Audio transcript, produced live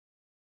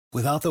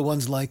Without the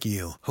ones like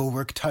you, who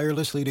work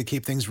tirelessly to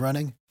keep things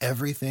running,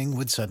 everything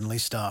would suddenly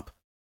stop.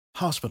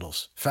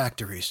 Hospitals,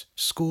 factories,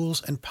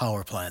 schools, and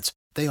power plants,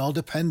 they all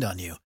depend on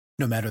you.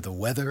 No matter the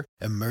weather,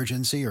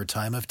 emergency, or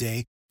time of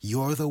day,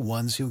 you're the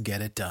ones who get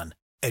it done.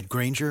 At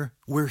Grainger,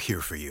 we're here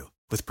for you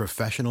with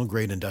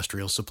professional-grade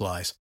industrial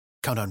supplies.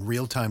 Count on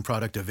real-time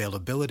product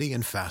availability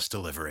and fast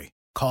delivery.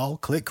 Call,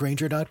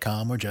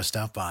 clickgrainger.com, or just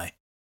stop by.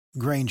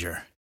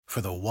 Grainger, for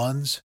the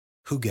ones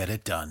who get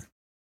it done.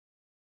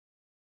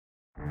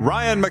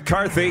 Ryan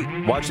McCarthy,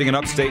 watching in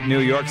upstate New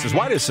York, says,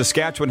 why does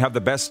Saskatchewan have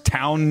the best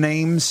town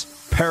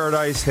names?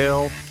 Paradise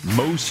Hill,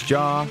 Moose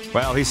Jaw.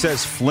 Well, he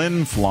says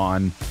Flin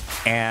Flon,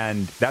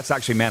 and that's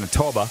actually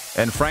Manitoba.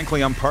 And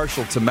frankly, I'm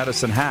partial to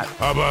Medicine Hat.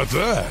 How about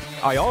that?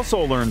 I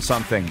also learn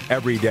something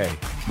every day.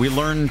 We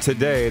learned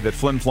today that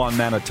Flin Flon,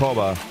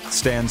 Manitoba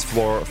stands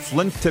for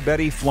Flint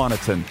Tibeti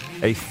Floniton,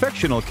 a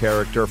fictional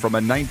character from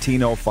a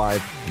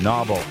 1905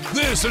 novel.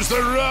 This is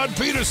the Rod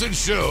Peterson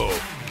Show.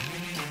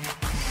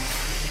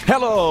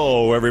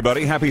 Hello,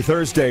 everybody. Happy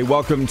Thursday.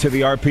 Welcome to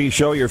the RP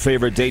Show, your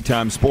favorite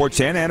daytime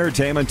sports and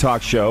entertainment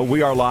talk show.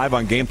 We are live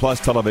on Game Plus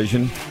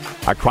television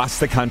across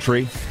the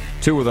country,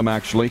 two of them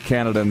actually,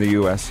 Canada and the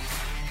U.S.,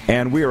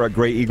 and we are at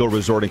Grey Eagle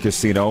Resort and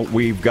Casino.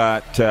 We've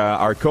got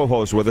our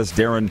co-host with us,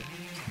 Darren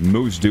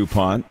Moose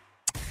DuPont.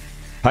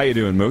 How you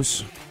doing,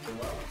 Moose?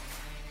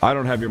 I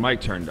don't have your mic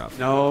turned up.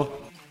 No,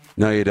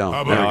 you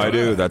don't. No, I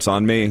do. That's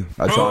on me.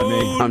 That's on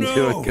me. I'm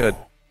doing good.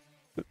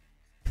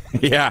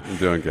 Yeah. I'm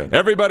doing good.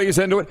 Everybody's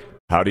into it.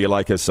 How do you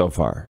like us so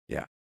far?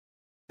 Yeah.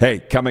 Hey,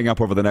 coming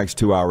up over the next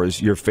 2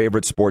 hours, your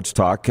favorite sports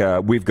talk.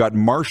 We've got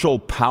Marshall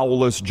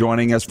Powless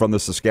joining us from the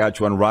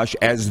Saskatchewan Rush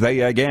as they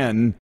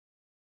again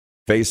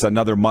face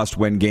another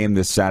must-win game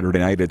this Saturday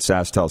night at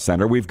SaskTel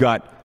Center. We've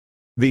got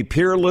the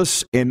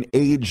peerless and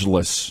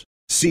ageless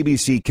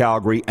CBC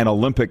Calgary and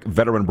Olympic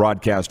veteran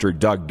broadcaster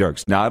Doug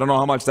Dirks. Now, I don't know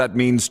how much that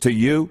means to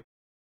you,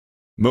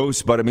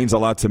 Moose, but it means a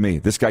lot to me.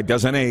 This guy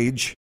doesn't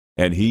age.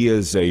 And he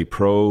is a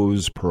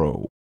pro's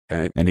pro.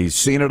 Okay. And he's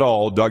seen it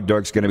all. Doug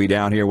Dirks going to be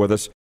down here with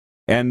us.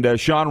 And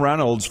Sean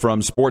Reynolds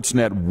from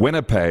Sportsnet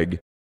Winnipeg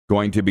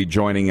going to be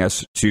joining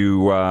us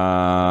to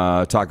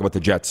talk about the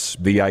Jets,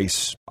 the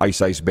ice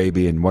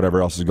baby, and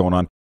whatever else is going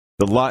on.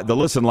 The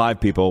Listen Live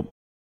people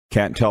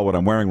can't tell what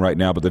I'm wearing right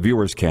now, but the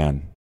viewers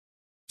can.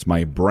 It's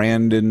my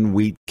Brandon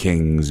Wheat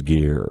Kings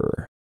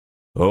gear.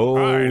 Oh,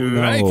 I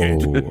like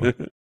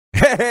it.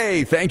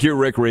 Hey, thank you,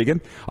 Rick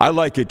Regan. I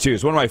like it, too.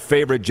 It's one of my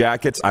favorite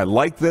jackets. I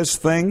like this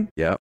thing.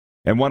 Yeah.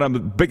 And one of the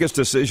biggest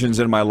decisions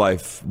in my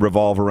life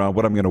revolve around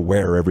what I'm going to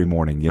wear every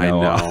morning. You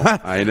know?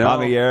 I know.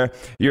 On the air.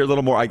 You're a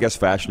little more, I guess,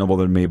 fashionable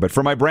than me. But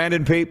for my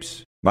Brandon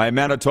peeps, my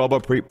Manitoba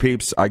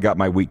peeps, I got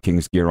my Wheat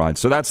Kings gear on.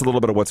 So that's a little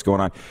bit of what's going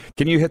on.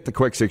 Can you hit the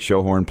quick six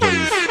show horn, please,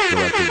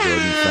 Director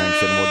Jordan?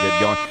 Thanks, and we'll get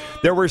going.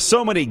 There were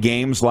so many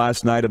games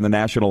last night in the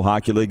National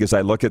Hockey League as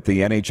I look at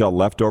the NHL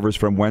leftovers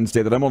from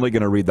Wednesday that I'm only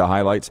going to read the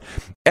highlights.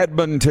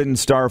 Edmonton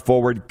star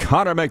forward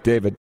Connor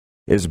McDavid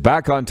is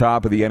back on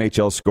top of the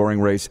NHL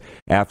scoring race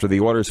after the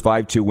Oilers'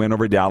 5-2 win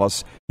over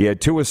Dallas. He had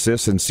 2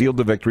 assists and sealed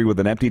the victory with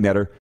an empty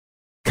netter.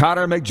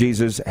 Connor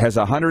McJesus has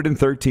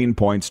 113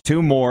 points,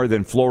 2 more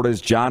than Florida's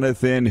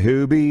Jonathan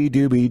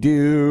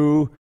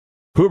Huberdeau.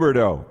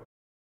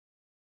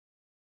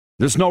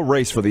 There's no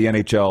race for the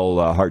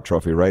NHL Hart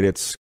Trophy, right?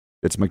 It's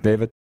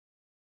McDavid?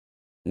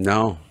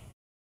 No,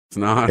 it's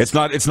not.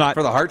 It's not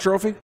For the Hart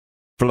Trophy?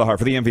 For the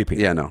MVP.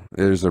 Yeah, no.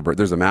 There's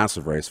a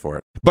massive race for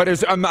it. But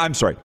I'm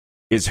sorry.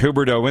 Is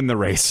Huberdeau in the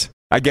race?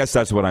 I guess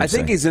that's what I'm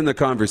saying. I think he's in the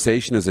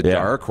conversation as a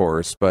dark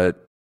horse,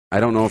 but I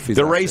don't know if he's...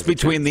 The race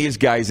between these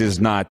guys is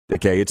not,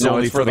 okay, it's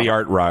only for the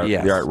Art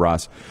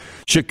Ross.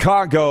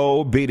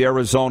 Chicago beat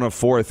Arizona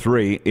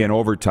 4-3 in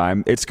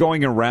overtime. It's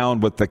going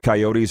around what the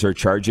Coyotes are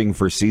charging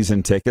for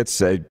season tickets.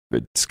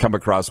 It's come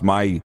across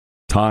my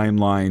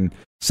timeline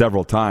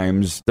several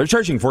times. They're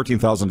charging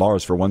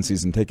 $14,000 for one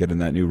season ticket in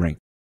that new rink.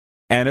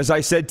 And as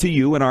I said to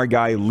you and our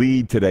guy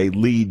Lee today,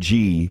 Lee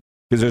G,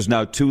 because there's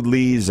now 2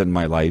 Lees in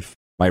my life,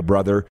 my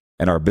brother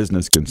and our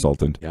business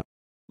consultant. Yep.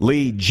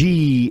 Lee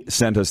G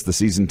sent us the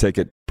season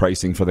ticket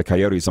pricing for the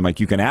Coyotes. I'm like,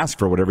 you can ask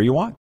for whatever you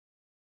want.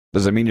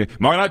 Does it mean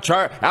why not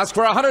ask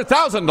for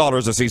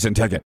 $100,000 a season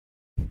ticket?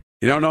 You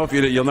don't know if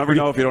you'll never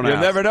know if you don't ask.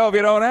 You'll never know if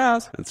you don't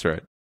ask. That's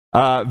right.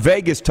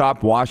 Vegas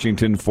topped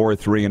Washington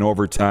 4-3 in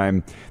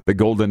overtime. The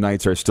Golden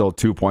Knights are still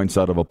 2 points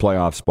out of a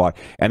playoff spot.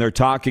 And they're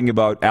talking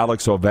about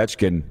Alex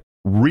Ovechkin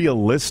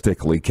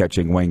realistically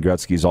catching Wayne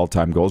Gretzky's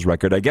all-time goals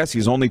record. I guess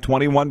he's only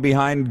 21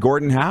 behind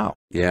Gordon Howe.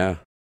 Yeah.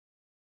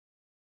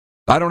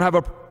 I don't have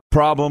a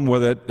problem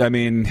with it. I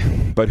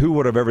mean, but who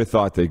would have ever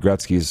thought that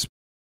Gretzky's...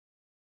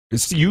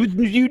 You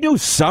knew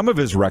some of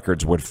his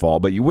records would fall,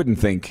 but you wouldn't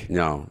think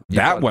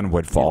that one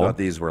would fall. You thought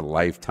these were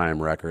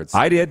lifetime records.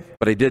 I did.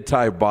 But he did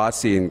tie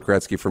Bossy and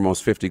Gretzky for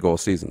most 50-goal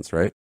seasons,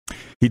 right?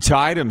 He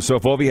tied him, so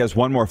if Ovi has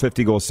one more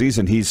 50-goal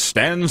season, he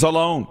stands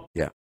alone.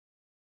 Yeah.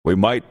 We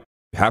might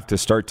have to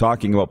start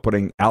talking about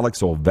putting Alex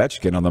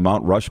Ovechkin on the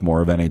Mount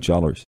Rushmore of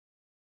NHLers.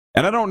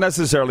 And I don't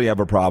necessarily have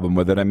a problem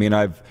with it. I mean,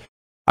 I've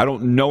I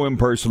don't know him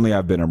personally.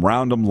 I've been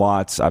around him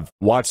lots. I've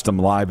watched him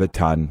live a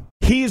ton.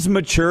 He's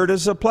matured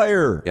as a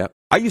player. Yep.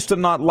 I used to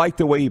not like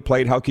the way he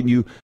played. How can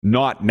you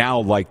not now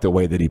like the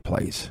way that he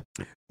plays?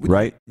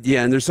 Right?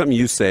 Yeah, and there's something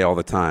you say all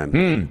the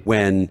time.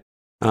 When,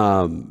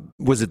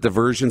 was it the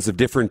versions of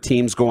different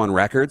teams go on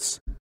records?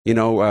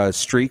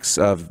 Streaks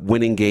of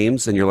winning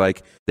games, and you're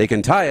like, they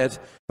can tie it,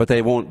 but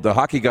they won't. The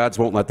hockey gods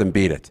won't let them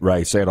beat it.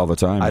 Right, say it all the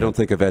time. I don't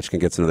think Ovechkin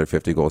gets another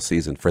 50-goal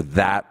season for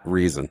that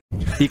reason.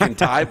 He can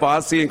tie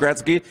Bossy and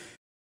Gretzky,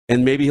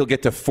 and maybe he'll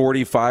get to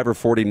 45 or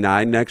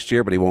 49 next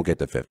year, but he won't get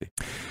to 50.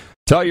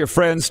 Tell your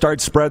friends, start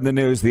spreading the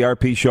news. The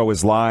RP Show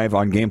is live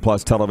on Game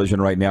Plus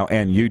Television right now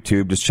and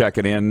YouTube. Just check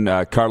it in.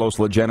 Carlos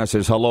Legena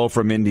says hello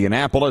from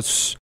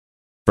Indianapolis.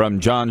 From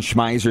John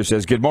Schmeiser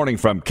says, good morning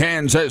from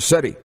Kansas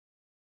City.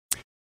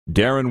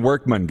 Darren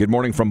Workman, good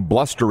morning from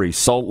blustery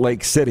Salt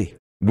Lake City.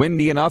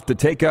 Windy enough to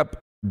take up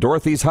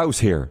Dorothy's house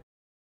here.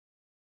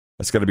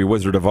 That's going to be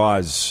Wizard of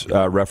Oz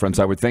reference,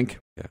 I would think.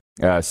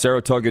 Yeah.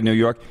 Saratoga, New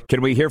York.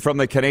 Can we hear from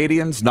the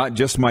Canadians? Not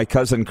just my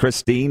cousin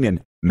Christine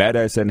in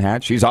Medicine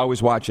Hat. She's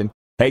always watching.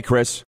 Hey,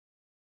 Chris.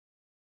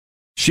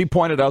 She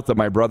pointed out that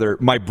my brother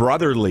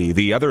Lee,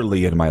 the other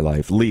Lee in my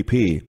life, Lee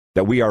P.,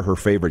 that we are her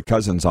favorite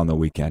cousins on the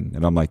weekend.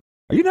 And I'm like,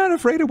 are you not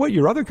afraid of what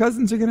your other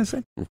cousins are going to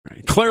say?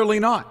 Right. Clearly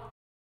not.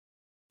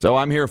 So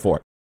I'm here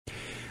for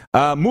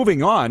it.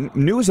 Moving on,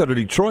 news out of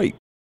Detroit.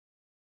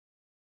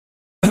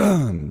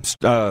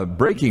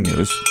 Breaking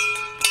news.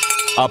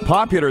 A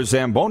popular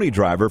Zamboni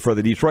driver for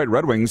the Detroit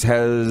Red Wings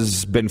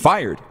has been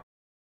fired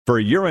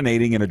for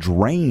urinating in a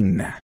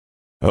drain.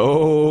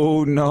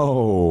 Oh,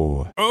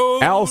 no.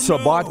 Al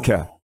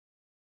Sabatka. No.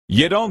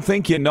 You don't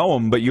think you know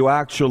him, but you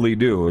actually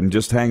do. And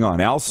just hang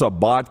on. Al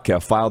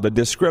Sabatka filed a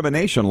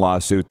discrimination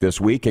lawsuit this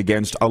week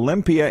against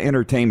Olympia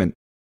Entertainment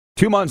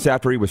 2 months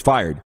after he was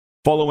fired.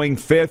 Following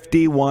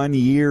 51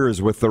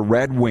 years with the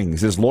Red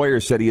Wings, his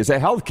lawyer said he has a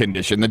health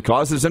condition that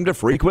causes him to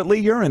frequently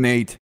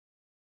urinate.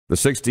 The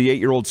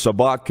 68-year-old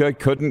Sabatka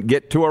couldn't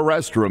get to a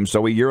restroom,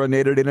 so he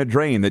urinated in a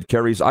drain that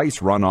carries ice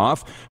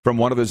runoff from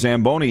one of the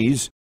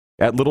Zambonis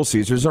at Little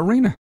Caesars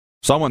Arena.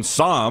 Someone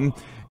saw him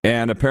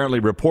and apparently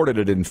reported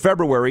it in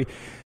February.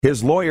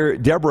 His lawyer,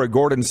 Deborah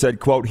Gordon, said,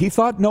 quote, he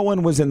thought no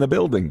one was in the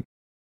building.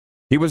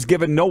 He was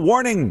given no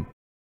warning,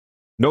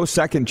 no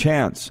second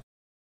chance.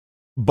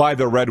 By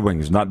the Red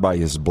Wings, not by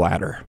his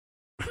bladder.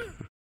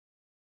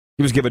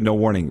 He was given no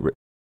warning.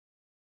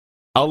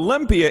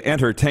 Olympia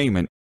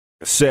Entertainment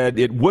said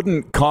it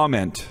wouldn't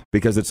comment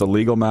because it's a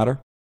legal matter.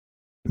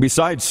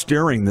 Besides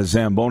steering the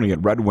Zamboni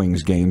at Red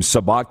Wings games,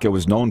 Sabatka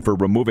was known for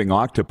removing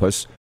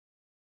octopus.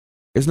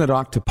 Isn't it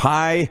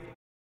octopi?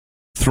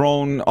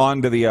 Thrown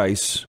onto the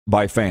ice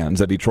by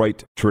fans, a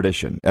Detroit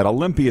tradition. At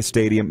Olympia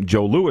Stadium,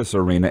 Joe Louis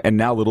Arena, and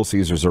now Little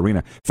Caesars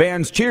Arena.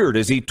 Fans cheered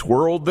as he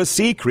twirled the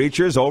sea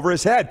creatures over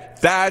his head.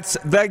 That's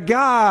the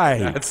guy.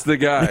 That's the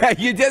guy. Yeah,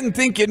 you didn't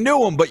think you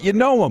knew him, but you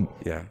know him.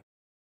 Yeah.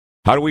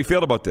 How do we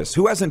feel about this?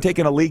 Who hasn't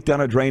taken a leak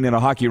down a drain in a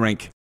hockey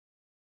rink?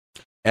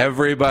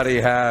 Everybody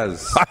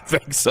has. I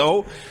think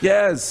so.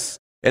 Yes.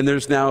 And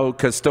there's now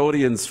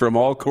custodians from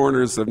all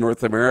corners of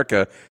North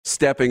America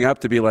stepping up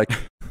to be like,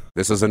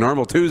 this is a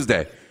normal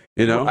Tuesday.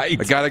 Right.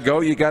 I got to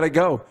go. You got to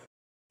go.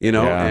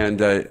 Yeah.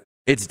 And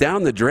it's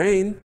down the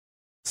drain.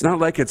 It's not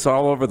like it's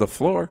all over the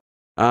floor.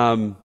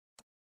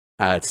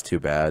 It's too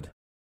bad.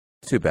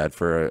 Too bad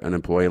for an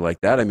employee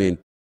like that. I mean,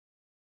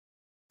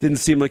 didn't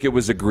seem like it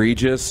was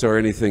egregious or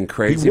anything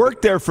crazy. He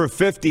worked there for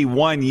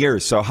 51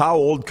 years, so how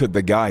old could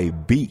the guy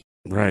be?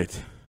 Right.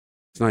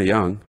 He's not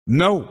young.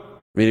 No.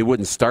 I mean, he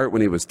wouldn't start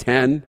when he was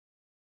 10.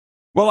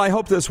 Well, I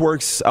hope this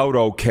works out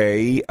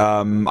okay.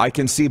 I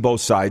can see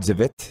both sides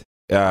of it.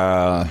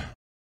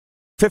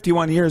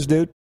 51 years,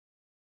 dude.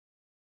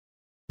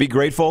 Be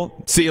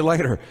grateful. See you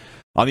later.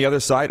 On the other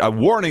side, a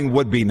warning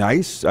would be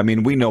nice. I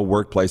mean, we know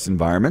workplace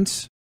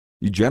environments.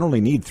 You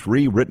generally need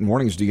 3 written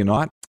warnings, do you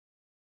not?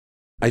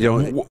 I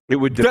don't. It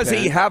would depend. Does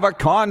he have a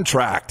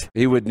contract?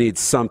 He would need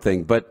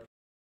something, but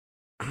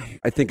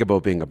I think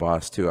about being a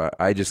boss, too.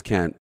 I just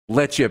can't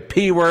let you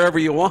pee wherever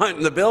you want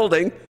in the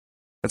building.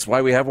 That's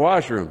why we have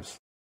washrooms.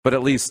 But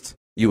at least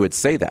you would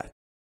say that.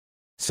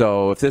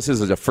 So if this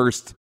is a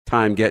first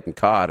time getting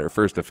caught or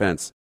first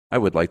offense, I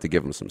would like to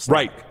give him some slack.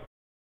 Right.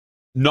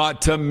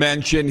 Not to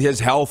mention his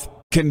health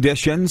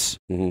conditions.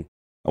 Mm-hmm.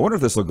 I wonder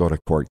if this will go to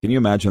court. Can you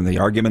imagine the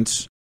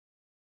arguments?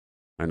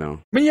 I know.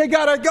 I mean, you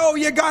gotta go,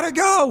 you gotta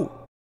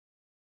go.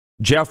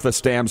 Jeff, the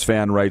Stamps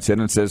fan, writes in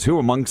and says, who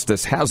amongst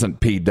us hasn't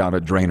peed down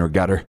a drain or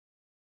gutter?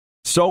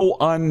 So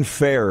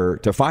unfair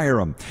to fire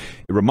him.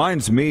 It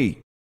reminds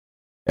me,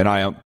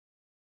 and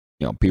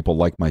people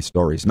like my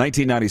stories.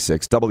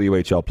 1996,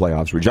 WHL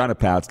playoffs, Regina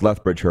Pats,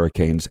 Lethbridge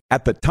Hurricanes,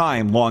 at the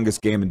time,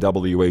 longest game in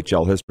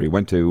WHL history.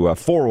 Went to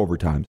 4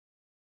 overtimes.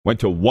 Went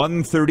to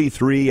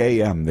 1:33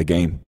 a.m. the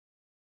game.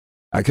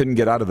 I couldn't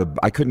get out of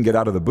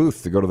the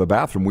booth to go to the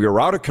bathroom. We were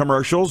out of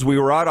commercials.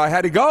 I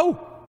had to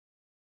go.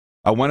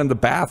 I went in the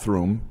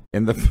bathroom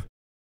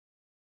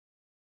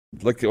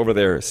look over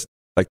there,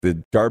 like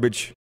the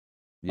garbage.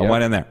 Yep. I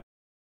went in there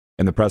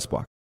in the press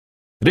box.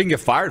 I didn't get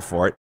fired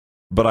for it.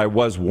 but I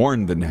was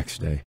warned the next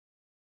day.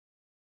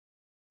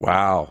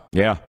 Wow.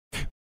 Yeah.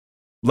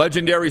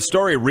 Legendary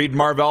story. Read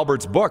Marv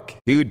Albert's book.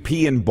 He would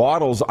pee in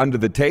bottles under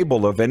the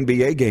table of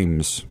NBA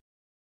games.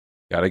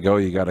 Gotta go,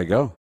 you gotta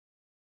go.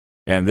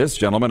 And this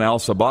gentleman, Al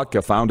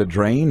Sabatka, found a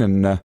drain,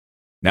 and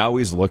now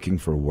he's looking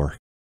for work.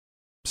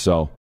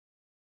 So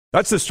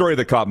that's the story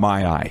that caught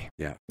my eye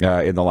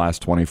in the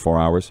last 24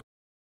 hours.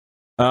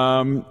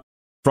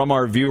 From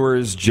our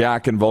viewers,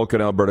 Jack and Vulcan,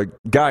 Alberta.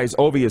 Guys,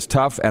 Ovi is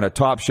tough and a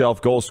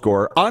top-shelf goal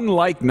scorer.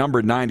 Unlike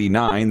number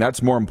 99,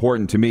 that's more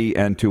important to me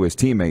and to his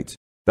teammates.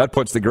 That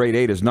puts the grade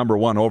 8 as number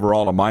 1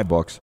 overall in my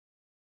books.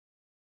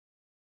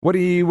 What do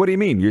you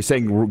mean? You're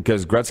saying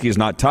because Gretzky is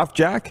not tough,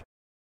 Jack?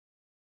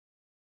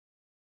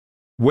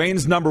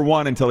 Wayne's number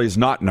 1 until he's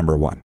not number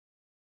 1.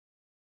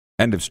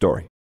 End of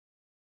story.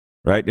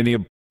 Right? And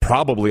he'll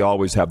probably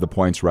always have the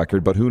points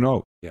record, but who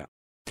knows? Yeah.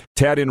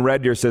 Ted in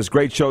Red Deer says,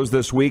 great shows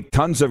this week.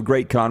 Tons of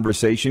great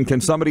conversation.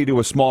 Can somebody do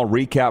a small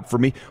recap for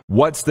me?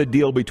 What's the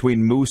deal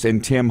between Moose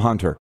and Tim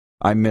Hunter?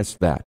 I missed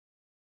that.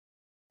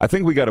 I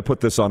think we got to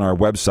put this on our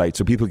website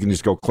so people can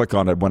just go click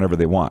on it whenever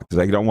they want,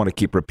 because I don't want to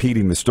keep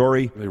repeating the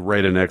story. They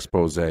write an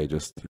expose, and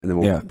then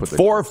we'll put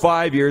 4 or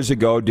 5 years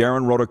ago,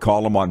 Darren wrote a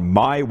column on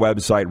my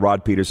website,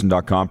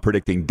 rodpeterson.com,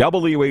 predicting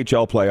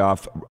WHL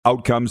playoff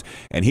outcomes,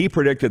 and he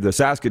predicted the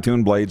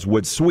Saskatoon Blades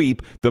would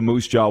sweep the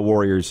Moose Jaw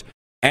Warriors,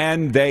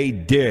 and they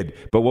did.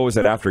 But what was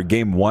it, after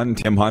Game 1,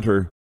 Tim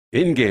Hunter...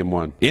 In Game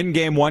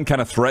 1,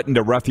 kind of threatened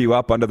to rough you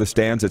up under the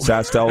stands at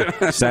Sastel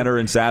Center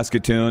in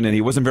Saskatoon, and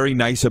he wasn't very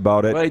nice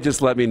about it. Well, he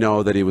just let me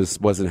know that he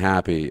wasn't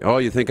happy. Oh,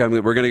 you think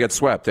we're going to get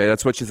swept, eh?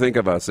 That's what you think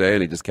of us, eh?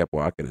 And he just kept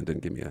walking and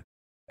didn't give me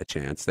a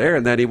chance there.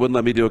 And then he wouldn't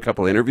let me do a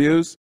couple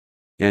interviews,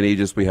 and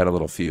we had a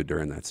little feud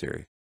during that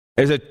series.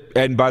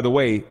 And by the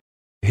way,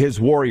 his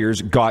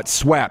Warriors got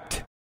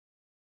swept.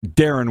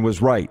 Darren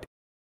was right,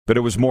 but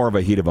it was more of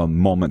a heat of a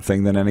moment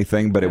thing than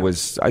anything. But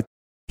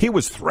he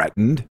was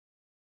threatened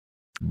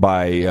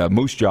by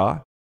Moose Jaw.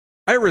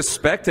 I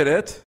respected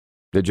it.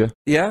 Did you?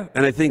 Yeah,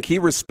 and I think he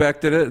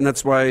respected it, and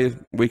that's why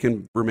we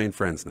can remain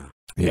friends now.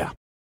 Yeah,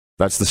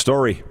 that's the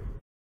story.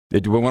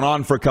 It went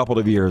on for a couple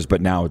of years,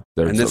 but now...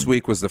 And this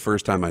week was the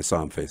first time I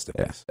saw him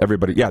face-to-face.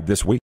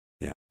 This week.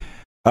 Yeah.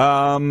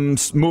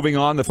 Moving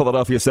on, the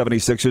Philadelphia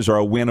 76ers are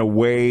a win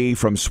away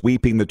from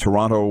sweeping the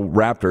Toronto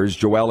Raptors.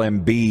 Joel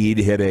Embiid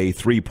hit a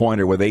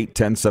three-pointer with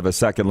 0.8 of a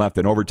second left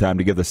in overtime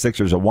to give the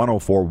Sixers a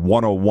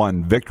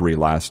 104-101 victory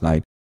last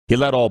night. He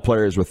led all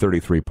players with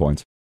 33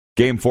 points.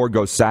 Game 4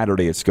 goes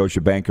Saturday at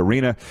Scotiabank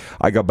Arena.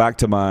 I go back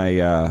to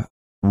my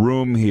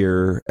room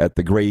here at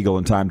the Grey Eagle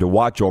in time to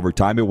watch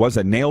overtime. It was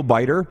a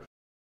nail-biter,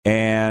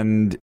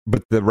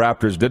 but the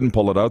Raptors didn't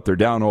pull it out. They're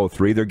down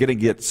 0-3. They're going to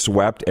get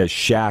swept, as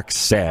Shaq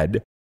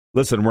said.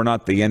 Listen, we're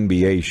not the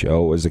NBA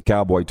show. As a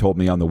Cowboy told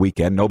me on the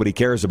weekend, nobody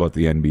cares about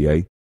the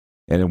NBA.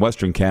 And in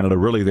Western Canada,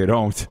 really, they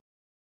don't.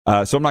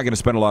 So I'm not going to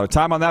spend a lot of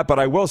time on that, but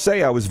I will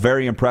say I was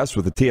very impressed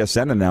with the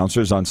TSN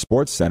announcers on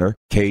SportsCenter.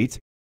 Kate,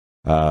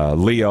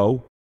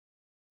 Leo,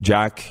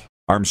 Jack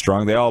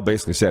Armstrong, they all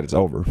basically said it's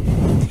over.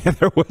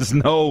 There was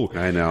no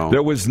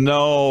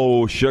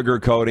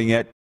sugarcoating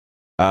it.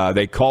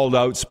 They called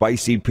out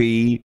Spicy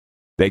P.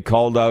 They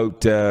called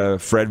out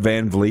Fred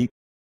Van Vliet.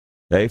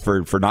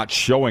 For not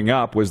showing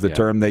up was the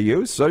term they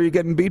used. So you're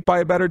getting beat by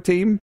a better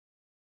team.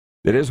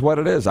 It is what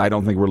it is. I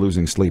don't think we're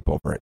losing sleep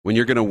over it. When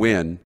you're going to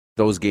win,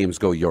 those games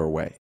go your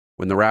way.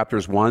 When the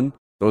Raptors won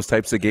those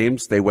types of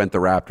games, they went the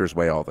Raptors'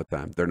 way all the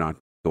time. They're not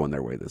going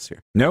their way this year.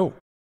 No.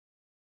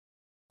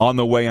 On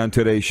the way on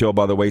today's show,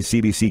 by the way,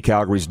 CBC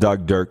Calgary's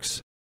Doug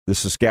Dirks, the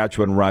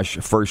Saskatchewan Rush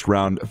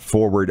first-round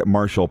forward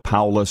Marshall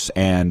Powless,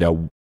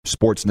 and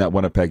Sportsnet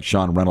Winnipeg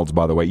Sean Reynolds,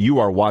 by the way. You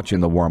are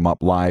watching the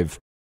warm-up live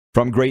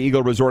from Grey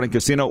Eagle Resort and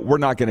Casino. We're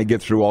not going to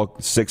get through all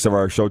 6 of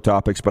our show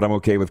topics, but I'm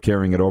okay with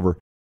carrying it over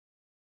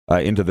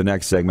into the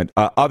next segment.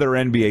 Other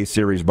NBA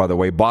series, by the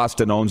way.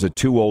 Boston owns a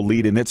 2-0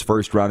 lead in its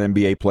first-round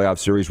NBA playoff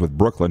series with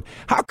Brooklyn.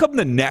 How come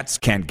the Nets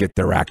can't get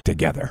their act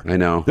together? I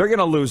know. They're going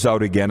to lose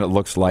out again, it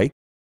looks like.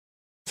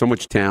 So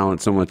much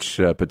talent, so much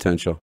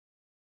potential.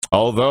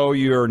 Although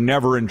you're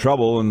never in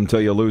trouble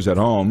until you lose at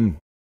home.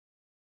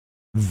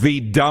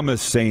 The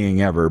dumbest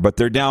saying ever, but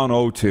they're down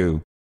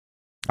 0-2,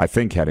 I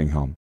think, heading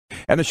home.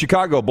 And the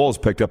Chicago Bulls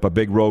picked up a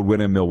big road win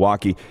in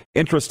Milwaukee.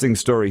 Interesting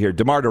story here.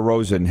 DeMar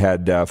DeRozan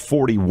had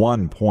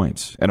 41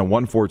 points and a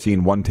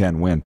 114-110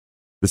 win.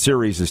 The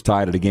series is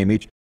tied at a game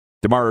each.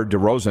 DeMar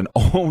DeRozan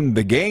owned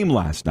the game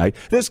last night.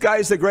 This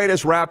guy's the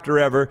greatest Raptor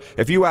ever.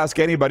 If you ask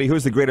anybody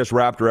who's the greatest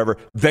Raptor ever,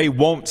 they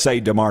won't say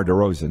DeMar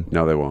DeRozan.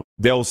 No, they won't.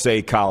 They'll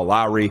say Kyle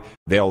Lowry.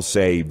 They'll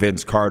say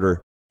Vince Carter.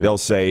 They'll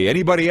say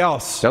anybody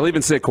else. They'll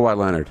even say Kawhi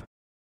Leonard.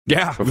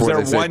 Yeah, was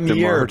there 1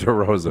 year.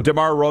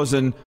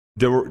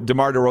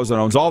 DeMar DeRozan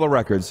owns all the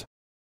records,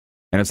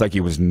 and it's like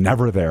he was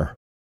never there.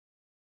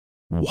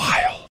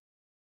 Wild.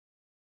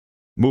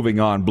 Moving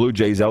on, Blue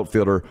Jays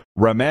outfielder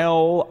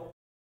Ramel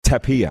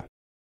Tapia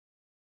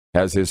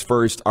has his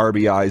first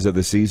RBIs of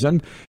the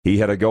season. He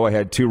had a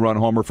go-ahead 2-run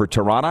homer for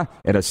Toronto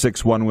and a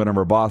 6-1 win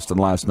over Boston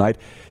last night.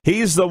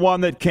 He's the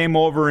one that came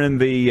over in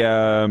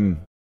the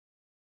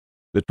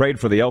The trade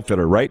for the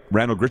outfitter, right?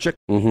 Randall Grichuk?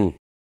 Mm-hmm.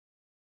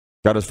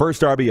 Got his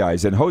first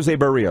RBIs, and Jose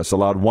Barrios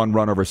allowed 1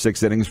 run over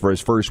 6 innings for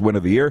his first win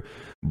of the year.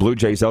 Blue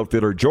Jays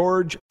outfitter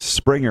George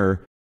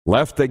Springer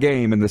left the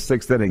game in the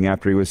 6th inning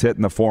after he was hit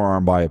in the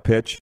forearm by a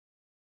pitch.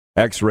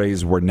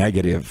 X-rays were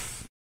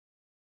negative.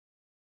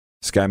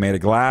 This guy made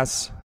of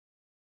glass.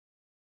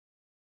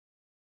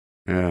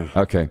 Yeah.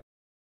 Okay.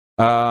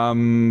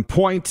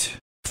 Point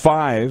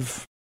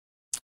 5.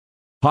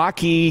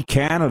 Hockey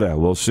Canada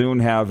will soon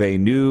have a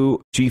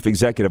new chief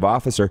executive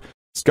officer.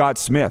 Scott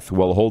Smith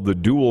will hold the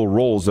dual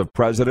roles of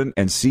president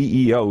and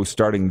CEO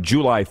starting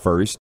July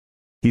 1st.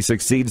 He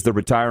succeeds the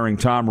retiring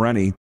Tom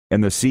Rennie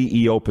in the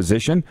CEO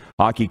position.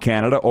 Hockey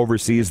Canada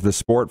oversees the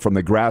sport from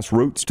the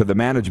grassroots to the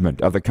management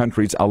of the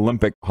country's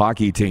Olympic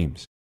hockey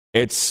teams.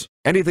 It's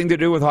anything to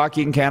do with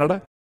hockey in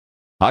Canada?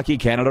 Hockey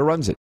Canada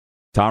runs it.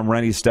 Tom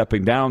Rennie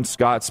stepping down,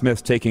 Scott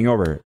Smith taking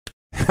over.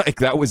 Like,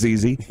 that was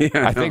easy.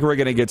 Yeah, I think we're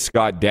going to get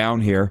Scott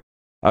down here.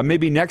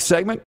 Maybe next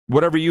segment,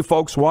 whatever you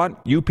folks want,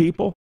 you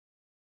people.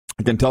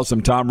 I can tell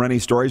some Tom Rennie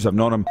stories. I've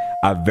known him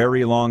a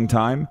very long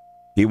time.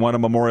 He won a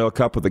Memorial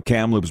Cup with the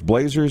Kamloops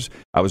Blazers.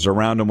 I was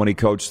around him when he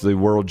coached the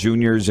World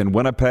Juniors in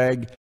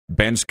Winnipeg.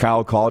 Benched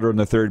Kyle Calder in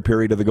the 3rd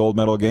period of the gold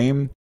medal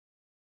game.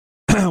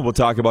 We'll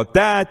talk about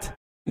that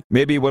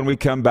maybe when we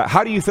come back.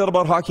 How do you feel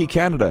about Hockey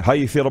Canada? How do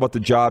you feel about the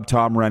job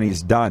Tom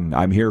Rennie's done?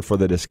 I'm here for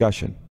the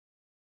discussion.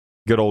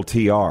 Good old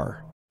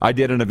TR. I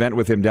did an event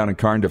with him down in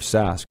Cardiff,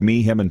 Sask.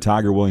 Me, him, and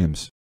Tiger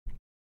Williams.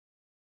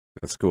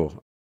 That's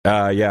cool.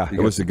 Yeah,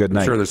 it was a good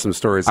night. I'm sure there's some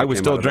stories. I was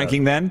still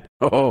drinking then.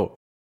 Oh.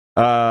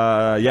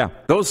 Yeah.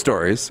 Those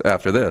stories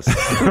after this.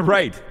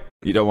 Right.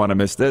 You don't want to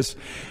miss this.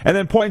 And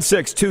then point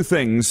 6, 2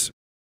 things.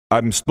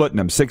 I'm splitting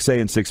them, 6A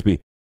and 6B.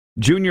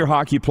 Junior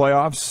hockey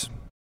playoffs.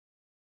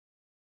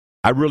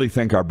 I really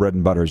think our bread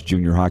and butter is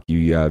junior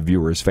hockey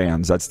viewers,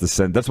 fans.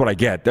 That's what I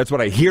get. That's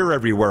what I hear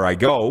everywhere I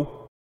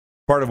go.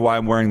 Part of why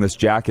I'm wearing this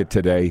jacket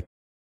today.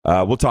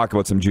 We'll talk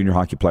about some junior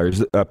hockey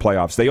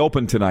playoffs. They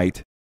open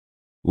tonight.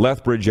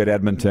 Lethbridge at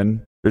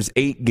Edmonton. There's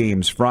 8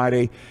 games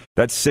Friday.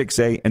 That's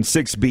 6A. And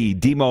 6B,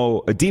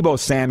 Debo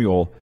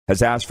Samuel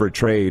has asked for a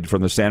trade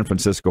from the San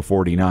Francisco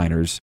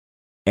 49ers.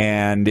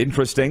 And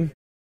interesting,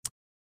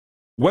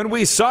 when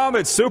we saw him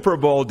at Super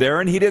Bowl,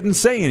 Darren, he didn't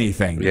say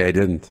anything. Yeah, he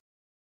didn't.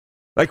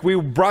 Like, we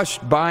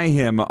brushed by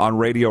him on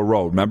Radio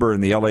Road, remember,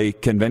 in the LA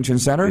Convention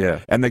Center? Yeah.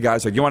 And the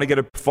guy's like, you want to get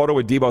a photo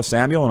with Debo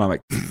Samuel? And I'm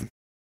like,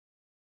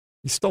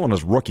 he's still on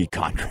his rookie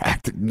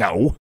contract.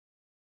 No.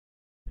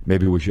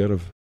 Maybe we should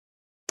have.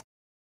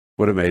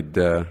 Would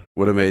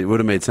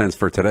have made sense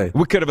for today.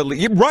 We could have,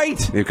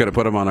 right. You could have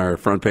put him on our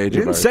front page. He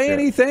didn't say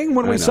anything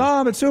when we saw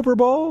him at Super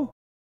Bowl.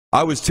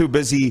 I was too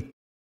busy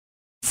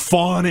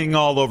fawning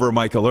all over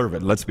Michael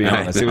Irvin, let's be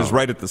honest. It was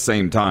right at the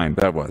same time.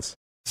 That was.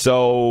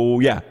 So,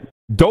 yeah,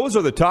 those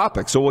are the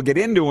topics. So we'll get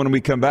into when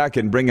we come back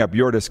and bring up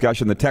your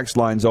discussion. The text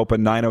line's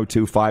open,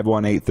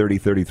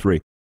 902-518-3033.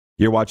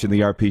 You're watching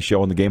the RP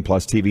Show on the Game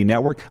Plus TV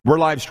network. We're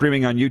live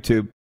streaming on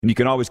YouTube. And you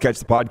can always catch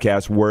the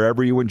podcast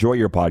wherever you enjoy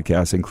your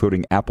podcasts,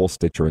 including Apple,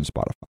 Stitcher, and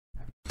Spotify.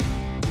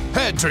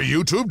 Head to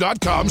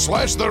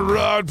youtube.com/The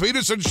Rod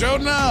Peterson Show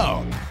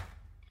now.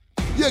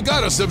 You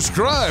gotta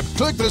subscribe.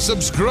 Click the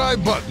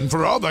subscribe button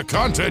for all the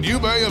content you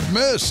may have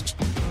missed.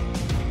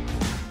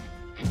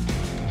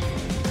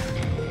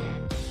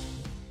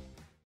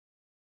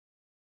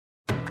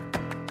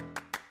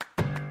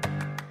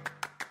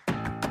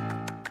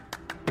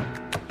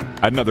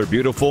 Another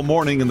beautiful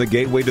morning in the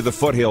gateway to the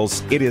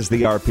foothills. It is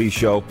the RP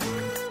Show.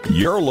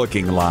 You're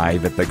looking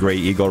live at the Grey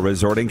Eagle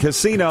Resort and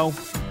Casino,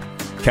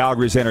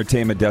 Calgary's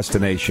entertainment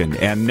destination.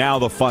 And now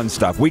the fun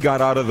stuff. We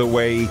got out of the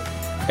way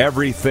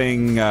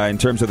everything in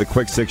terms of the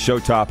quick 6 show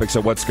topics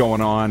of what's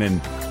going on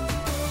and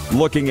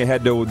looking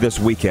ahead to this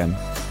weekend.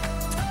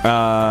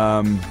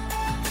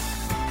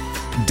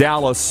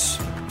 Dallas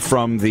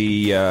from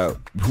the,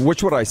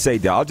 which would I say,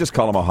 I'll just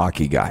call him a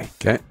hockey guy.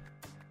 Okay.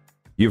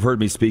 You've heard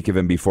me speak of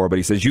him before, but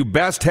he says, you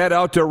best head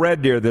out to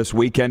Red Deer this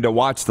weekend to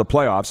watch the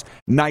playoffs.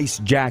 Nice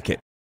jacket.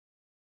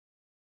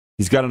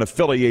 He's got an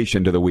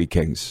affiliation to the Wheat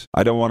Kings.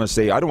 I don't want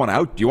to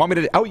out. Do you want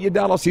me to out you,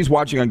 Dallas? He's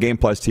watching on Game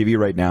Plus TV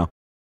right now.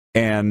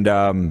 And,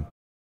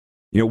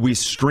 we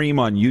stream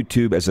on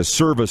YouTube as a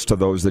service to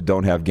those that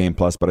don't have Game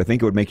Plus, but I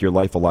think it would make your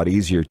life a lot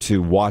easier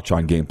to watch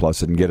on Game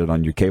Plus and get it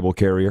on your cable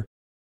carrier.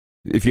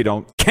 If you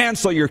don't,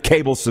 cancel your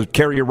cable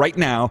carrier right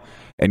now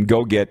and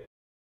go get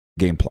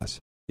Game Plus.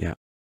 Yeah.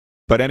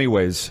 But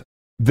anyways,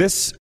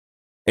 this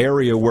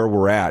area where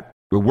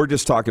we're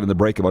just talking in the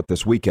break about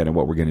this weekend and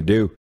what we're going to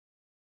do.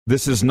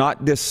 This is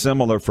not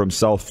dissimilar from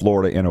South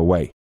Florida in a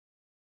way.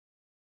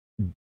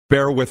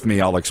 Bear with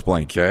me, I'll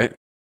explain. Okay.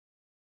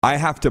 I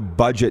have to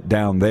budget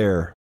down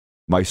there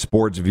my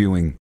sports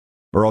viewing,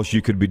 or else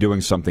you could be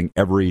doing something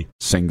every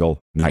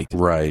single night.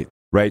 Right.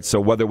 Right? So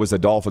whether it was a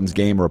Dolphins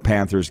game or a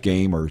Panthers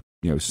game or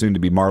soon to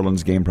be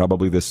Marlins game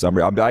probably this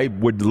summer, I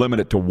would limit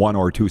it to 1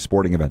 or 2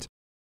 sporting events.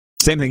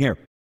 Same thing here.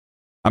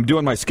 I'm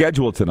doing my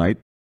schedule tonight.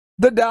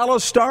 The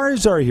Dallas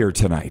Stars are here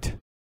tonight.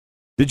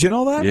 Did you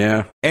know that?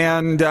 Yeah.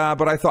 And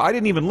but I thought I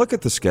didn't even look at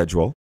the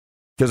schedule.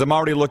 because I'm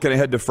already looking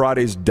ahead to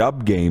Friday's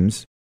dub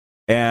games.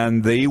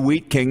 And the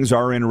Wheat Kings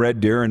are in Red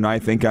Deer, and I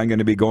think I'm going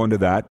to be going to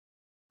that.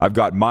 I've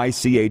got my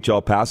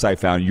CHL pass. I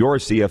found your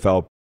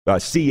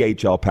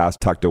CHL pass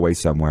tucked away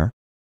somewhere.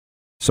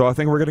 So I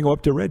think we're going to go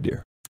up to Red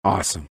Deer.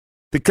 Awesome.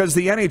 Because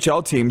the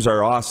NHL teams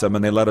are awesome,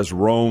 and they let us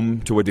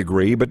roam to a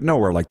degree, but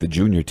nowhere like the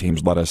junior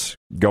teams let us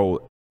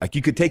go. Like,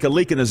 you could take a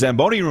leak in the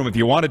Zamboni room if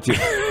you wanted to.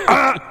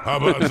 How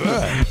about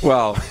that?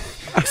 Well,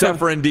 except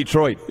for in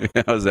Detroit.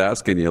 I was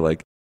asking you,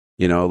 like,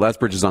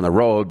 Lethbridge is on the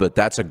road, but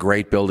that's a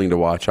great building to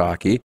watch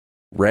hockey.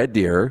 Red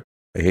Deer,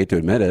 I hate to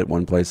admit it,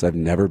 one place I've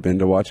never been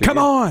to watch a Come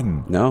game.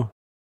 on! No.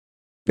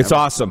 It's Never.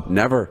 awesome.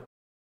 Never.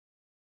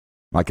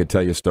 I could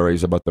tell you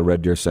stories about the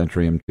Red Deer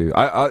Centrium, too.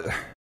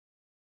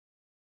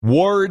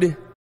 Ward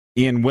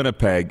in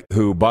Winnipeg,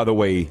 who, by the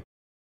way,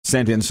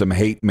 sent in some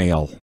hate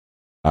mail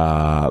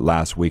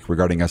last week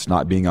regarding us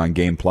not being on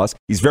Game Plus.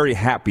 He's very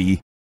happy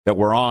that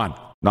we're on,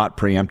 not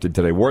preempted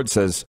today. Ward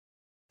says,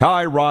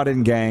 "Hi, Rod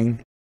and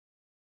gang."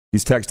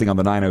 He's texting on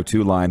the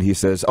 902 line. He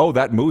says, "Oh,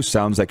 that moose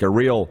sounds like a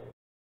real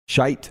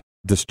shite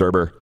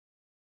disturber."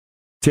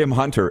 Tim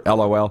Hunter,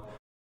 LOL.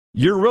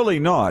 You're really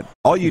not.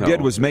 All you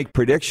did was make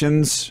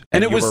predictions,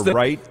 and it was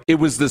right. It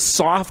was the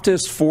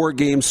softest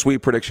 4-game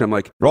sweep prediction. I'm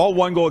like, they're all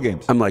 1-goal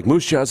games. I'm like,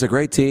 Moose Jaw's a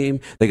great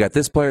team. They got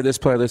this player, this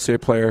player, this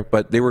player,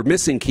 but they were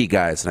missing key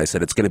guys. And I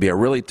said, it's going to be a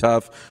really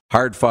tough,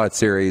 hard-fought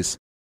series.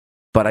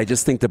 But I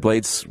just think the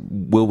Blades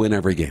will win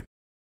every game.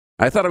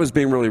 I thought I was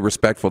being really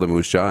respectful to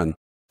Moose Jaw and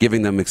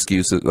giving them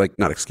excuses, like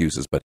not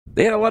excuses, but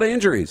they had a lot of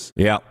injuries.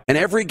 Yeah. And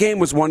every game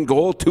was 1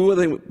 goal. 2 of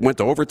them went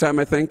to overtime,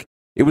 I think.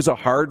 It was a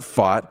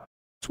hard-fought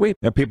sweep.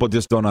 Yeah, people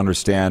just don't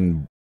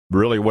understand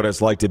really what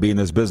it's like to be in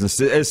this business.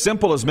 As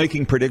simple as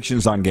making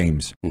predictions on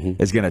games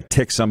is going to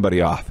tick somebody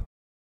off.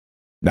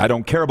 Now, I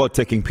don't care about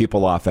ticking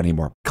people off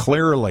anymore,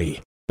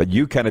 clearly. But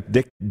you kind of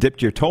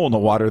dipped your toe in the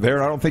water there,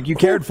 and I don't think you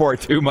cared for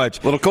it too much.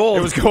 A little cold.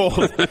 It was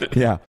cold.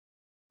 Yeah.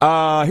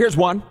 Here's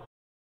one.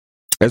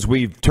 As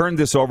we've turned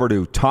this over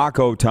to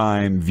Taco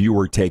Time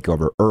viewer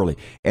takeover early.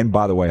 And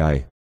by the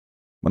way,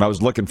 when I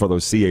was looking for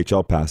those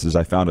CHL passes,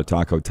 I found a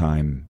Taco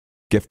Time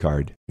gift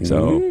card.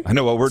 So I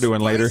know what we're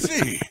doing later.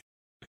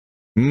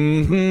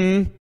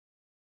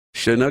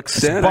 Chinook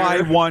Center.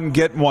 Buy one,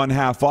 get one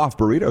half off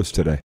burritos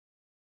today.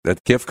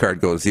 That gift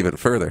card goes even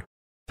further.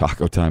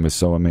 Taco Time is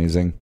so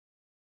amazing.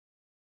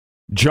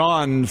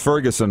 John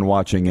Ferguson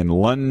watching in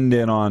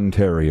London,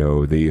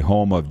 Ontario, the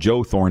home of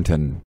Joe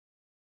Thornton.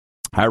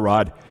 Hi,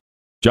 Rod.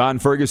 John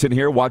Ferguson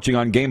here, watching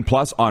on Game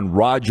Plus on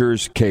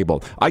Rogers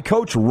Cable. I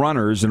coach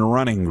runners in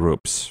running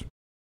groups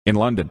in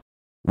London.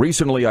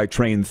 Recently, I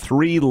trained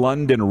 3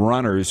 London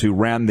runners who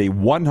ran the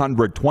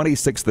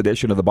 126th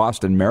edition of the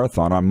Boston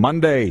Marathon on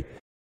Monday.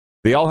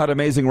 They all had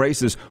amazing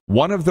races.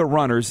 One of the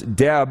runners,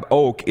 Deb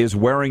Oak, is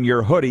wearing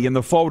your hoodie in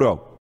the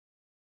photo.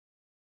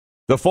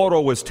 The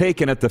photo was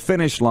taken at the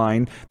finish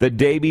line the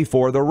day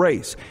before the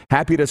race.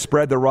 Happy to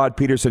spread the Rod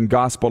Peterson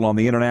gospel on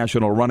the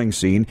international running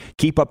scene.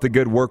 Keep up the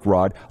good work,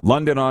 Rod.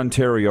 London,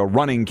 Ontario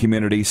running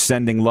community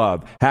sending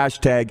love.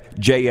 Hashtag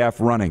JF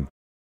Running.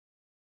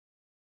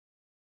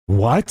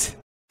 What?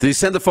 Did he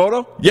send the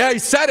photo? Yeah, he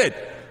said it.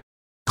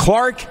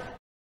 Clark,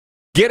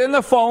 get in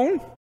the phone.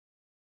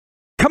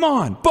 Come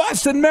on.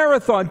 Boston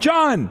Marathon.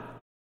 John,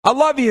 I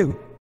love you.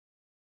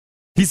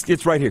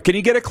 It's right here. Can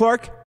you get it,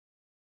 Clark?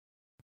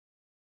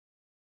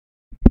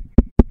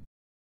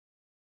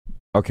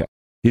 Okay.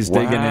 He's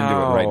digging into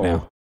it right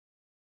now.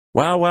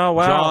 Wow.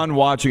 John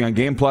watching on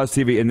Game Plus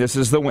TV, and this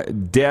is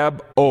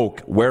Deb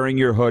Oak wearing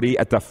your hoodie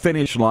at the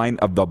finish line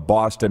of the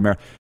Boston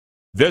Marathon.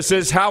 This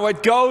is how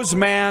it goes,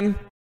 man.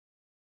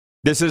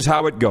 This is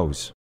how it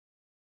goes.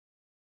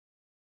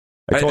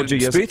 I told you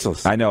yesterday.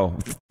 Speechless. I know.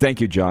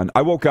 Thank you, John.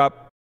 I woke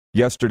up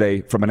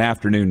yesterday from an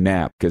afternoon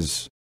nap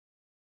because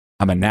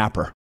I'm a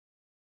napper.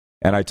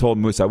 And I told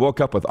Moose, I woke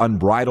up with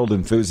unbridled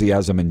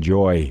enthusiasm and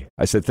joy.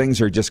 I said,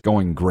 things are just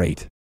going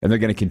great. And they're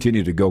going to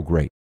continue to go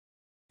great.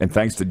 And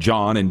thanks to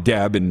John and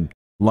Deb in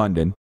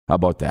London. How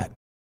about that?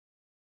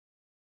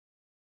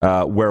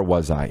 Where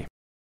was I?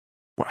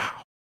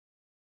 Wow.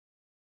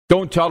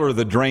 Don't tell her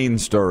the drain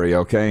story,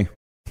 okay?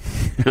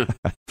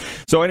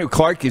 So anyway,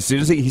 Clark, as soon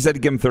as he said to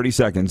give him 30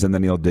 seconds, and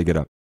then he'll dig it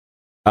up.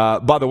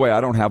 By the way,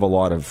 I don't have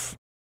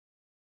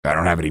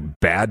any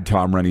bad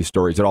Tom Rennie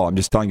stories at all. I'm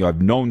just telling you,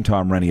 I've known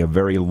Tom Rennie a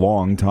very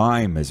long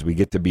time. As we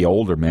get to be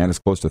older, man, it's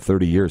close to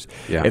 30 years.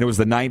 Yeah. And it was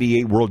the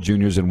 98 World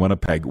Juniors in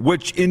Winnipeg,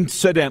 which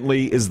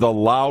incidentally is the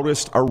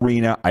loudest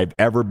arena I've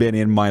ever been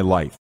in my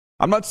life.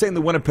 I'm not saying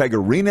the Winnipeg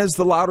Arena is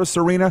the loudest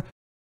arena.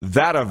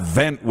 That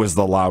event was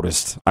the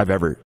loudest I've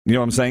ever, you know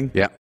what I'm saying?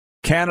 Yeah.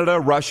 Canada,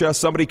 Russia,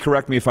 somebody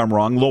correct me if I'm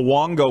wrong.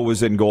 Luongo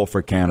was in goal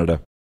for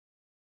Canada.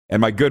 And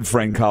my good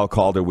friend Kyle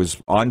Calder was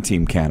on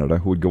Team Canada,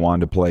 who would go on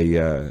to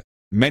play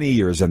many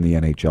years in the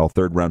NHL,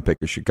 3rd-round pick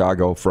of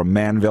Chicago from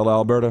Manville,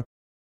 Alberta.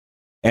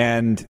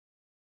 And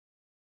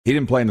he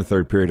didn't play in the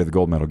third period of the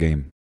gold medal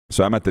game.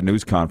 So I'm at the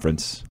news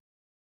conference,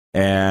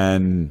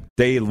 and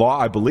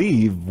I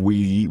believe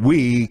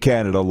we,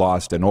 Canada,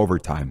 lost in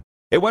overtime.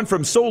 It went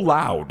from so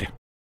loud.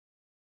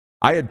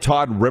 I had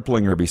Todd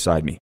Ripplinger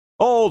beside me.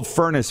 Old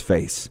furnace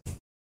face.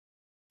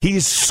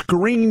 He's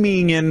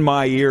screaming in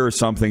my ear or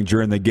something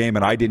during the game,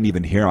 and I didn't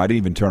even hear him. I didn't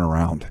even turn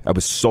around. I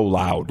was so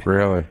loud.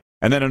 Really?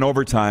 And then in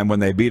overtime, when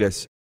they beat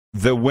us,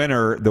 the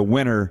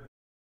winner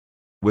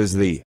was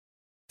the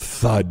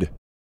thud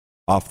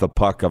off the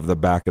puck of the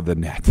back of the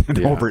net.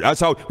 That's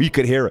how you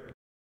could hear it.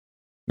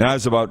 And I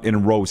was about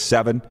in row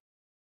 7.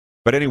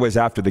 But anyways,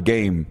 after the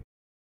game,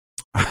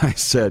 I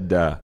said,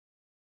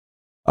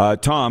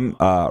 Tom,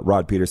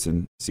 Rod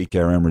Peterson,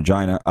 CKRM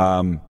Regina,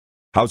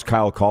 how's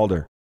Kyle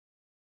Calder?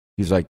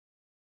 He's like,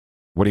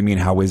 what do you mean,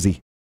 how is he?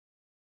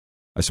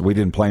 I said, we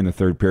didn't play in the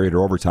third period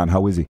or overtime.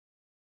 How is he?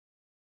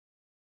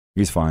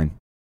 He's fine.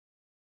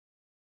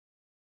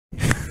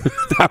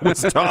 That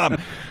was Tom.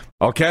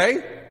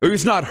 Okay?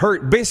 He's not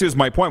hurt. Basically,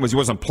 my point was he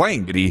wasn't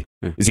playing.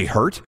 Is he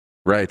hurt?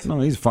 Right. No,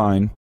 he's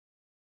fine.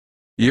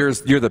 You're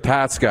the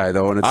Pats guy,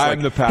 though, and it's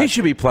I'm the Pats. He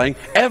should be playing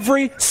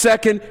every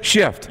second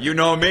shift. You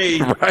know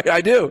me. Right,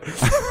 I do.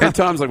 And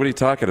Tom's like, what are you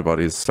talking about?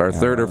 He's our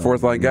third or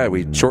fourth line guy.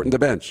 We shortened the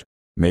bench.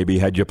 Maybe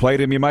had you played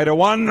him, you might have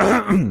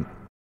won.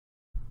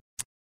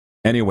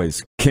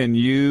 Anyways, can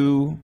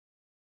you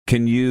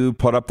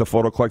put up the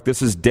photo click?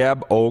 This is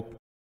Deb Oak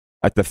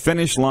at the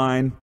finish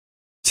line.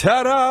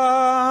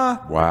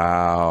 Ta-da!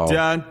 Wow.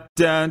 Dun,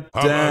 dun,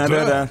 dun,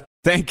 dun, dun.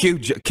 Thank you.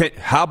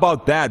 How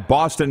about that?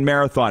 Boston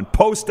Marathon.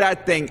 Post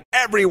that thing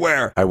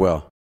everywhere. I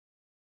will.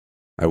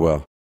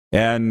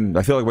 And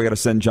I feel like we got to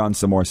send John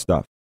some more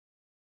stuff.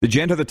 Did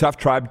you enter the Tough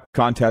Tribe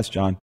contest,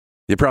 John?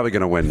 You're probably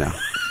going to win now.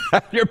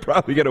 You're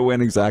probably going to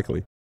win,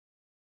 exactly.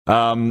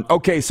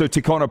 Okay, so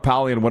Tacona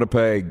Pally in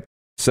Winnipeg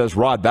says,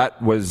 Rod,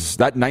 that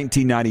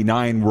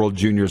 1999 World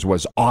Juniors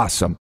was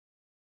awesome.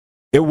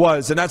 It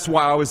was, and that's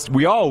why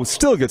we all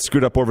still get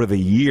screwed up over the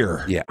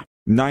year. Yeah.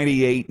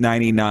 98,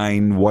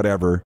 99,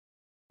 whatever.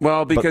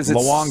 Well, because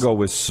Luongo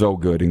was so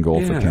good in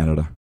goal for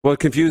Canada. Well, it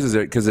confuses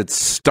it because it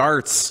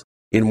starts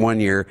in one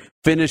year,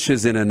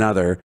 finishes in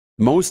another.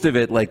 Most of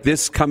it, like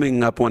this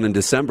coming up one in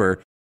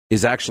December,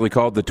 is actually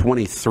called the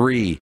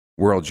 23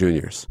 World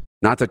Juniors,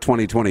 not the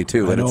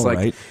 2022. And it's like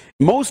right?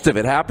 Most of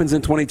it happens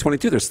in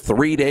 2022. There's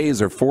 3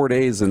 days or 4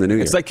 days in the new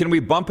year. It's like, can we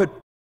bump it?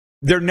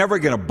 They're never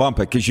going to bump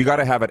it because you got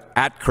to have it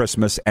at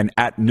Christmas and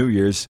at New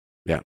Year's.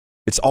 Yeah.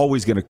 It's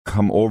always going to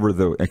come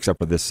over except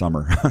for this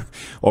summer,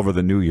 over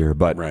the New Year.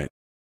 But right.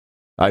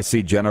 I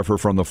see Jennifer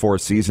from the Four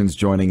Seasons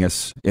joining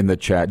us in the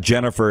chat.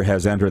 Jennifer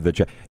has entered the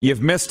chat.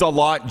 You've missed a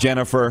lot,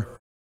 Jennifer.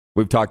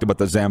 We've talked about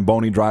the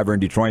Zamboni driver in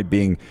Detroit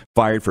being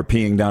fired for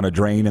peeing down a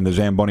drain in the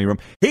Zamboni room.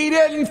 He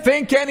didn't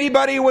think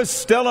anybody was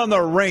still on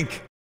the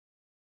rink.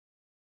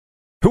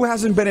 Who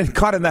hasn't been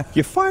caught in that?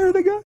 You fire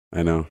the guy?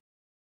 I know.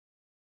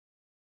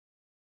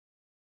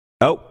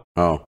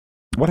 Oh.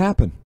 What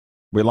happened?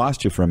 We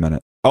lost you for a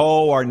minute.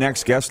 Oh, our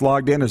next guest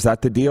logged in. Is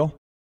that the deal?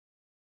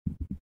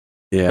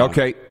 Yeah.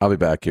 Okay. I'll be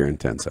back here in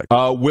 10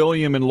 seconds.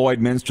 William in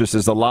Lloydminster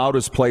says the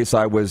loudest place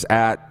I was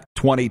at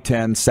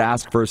 2010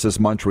 Sask versus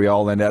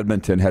Montreal in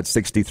Edmonton had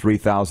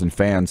 63,000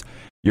 fans.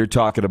 You're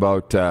talking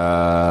about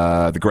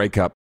the Grey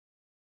Cup.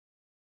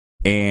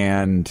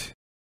 And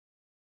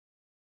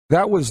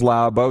that was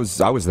loud.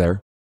 I was there.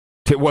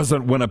 It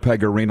wasn't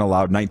Winnipeg Arena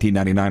loud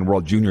 1999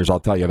 World Juniors, I'll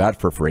tell you that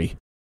for free.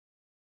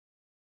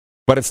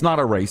 But it's not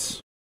a race.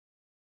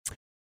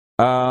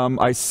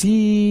 I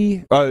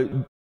see a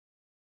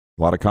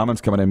lot of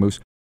comments coming in, Moose.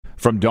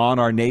 From Don,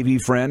 our Navy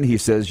friend, he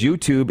says,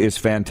 YouTube is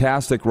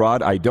fantastic,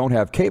 Rod. I don't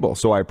have cable,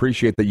 so I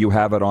appreciate that you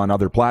have it on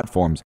other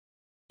platforms.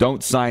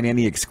 Don't sign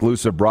any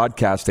exclusive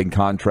broadcasting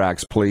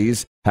contracts,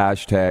 please.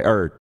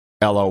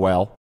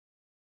 LOL.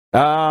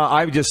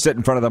 I just sit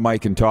in front of the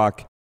mic and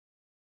talk.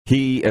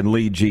 He and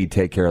Lee G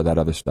take care of that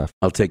other stuff.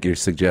 I'll take your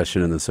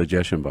suggestion in the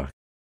suggestion box.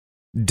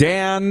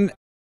 Dan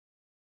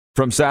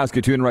from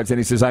Saskatchewan writes in,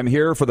 he says, I'm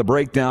here for the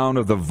breakdown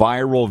of the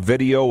viral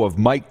video of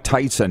Mike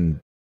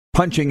Tyson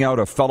punching out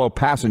a fellow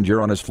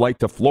passenger on his flight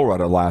to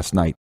Florida last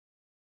night.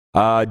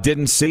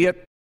 Didn't see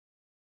it,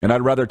 and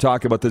I'd rather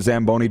talk about the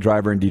Zamboni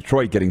driver in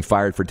Detroit getting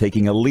fired for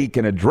taking a leak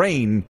in a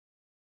drain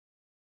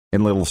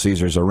in Little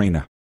Caesars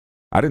Arena.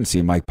 I didn't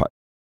see Mike.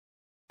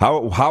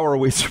 How are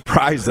we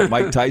surprised that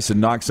Mike Tyson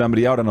knocked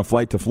somebody out on a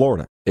flight to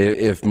Florida?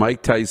 If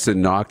Mike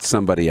Tyson knocked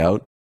somebody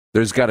out,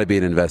 there's got to be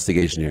an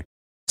investigation here.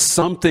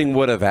 Something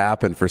would have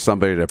happened for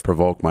somebody to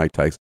provoke Mike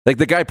Tyson. Like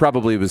the guy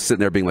probably was sitting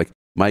there being like,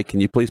 Mike, can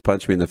you please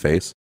punch me in the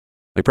face?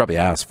 They probably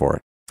asked for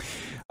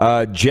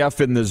it.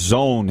 Jeff in the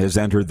zone has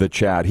entered the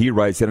chat. He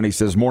writes in and he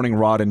says, Morning,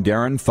 Rod and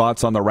Darren.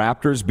 Thoughts on the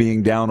Raptors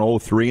being down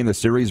 0-3 in the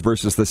series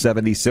versus the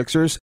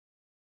 76ers?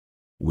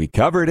 We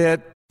covered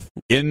it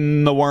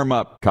in the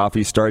warm-up.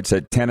 Coffee starts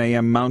at 10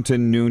 a.m.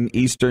 Mountain, noon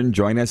Eastern.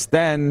 Join us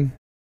then.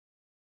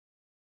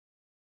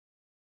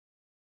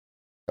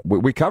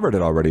 We covered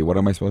it already. What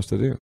am I supposed to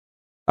do?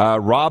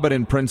 Robin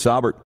in Prince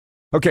Albert.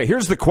 Okay,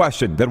 here's the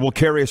question that will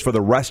carry us for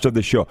the rest of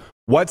the show.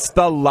 What's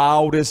the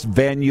loudest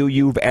venue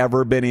you've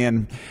ever been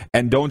in?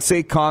 And don't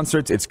say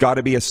concerts. It's got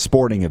to be a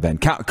sporting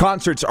event.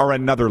 Concerts are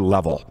another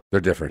level.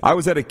 They're different. I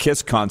was at a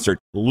Kiss concert,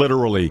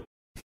 literally.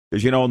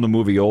 As you know, in the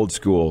movie Old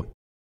School,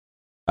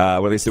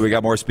 where they say we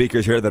got more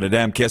speakers here than a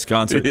damn Kiss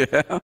concert.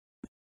 Yeah.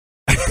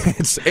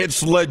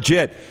 It's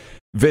legit.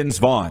 Vince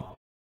Vaughn.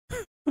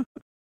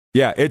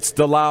 Yeah, it's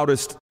the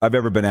loudest I've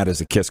ever been at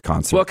as a Kiss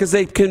concert. Well, because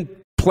they can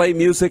play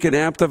music and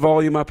amp the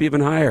volume up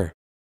even higher.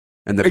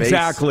 And the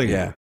exactly. bass,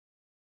 yeah.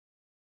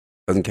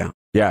 Doesn't count.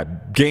 Yeah,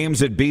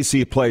 games at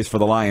BC Place for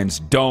the Lions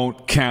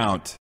don't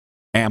count.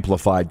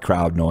 Amplified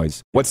crowd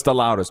noise. What's the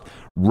loudest?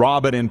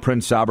 Robin in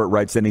Prince Albert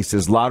writes in, he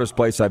says, loudest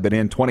place I've been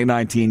in,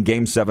 2019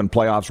 Game 7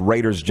 playoffs,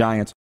 Raiders,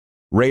 Giants.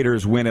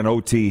 Raiders win in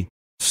OT.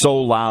 So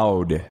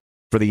loud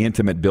for the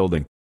intimate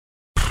building.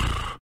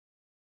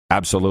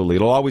 Absolutely.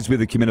 It'll always be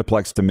the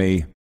Communiplex to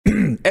me.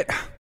 I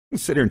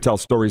sit here and tell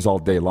stories all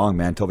day long,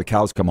 man, until the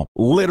cows come home.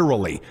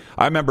 Literally.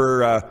 I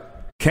remember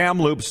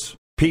Kamloops,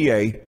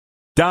 PA,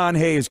 Don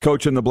Hayes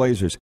coaching the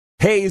Blazers.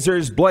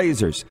 Hazers,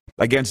 Blazers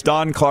against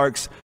Don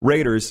Clark's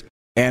Raiders.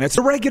 And it's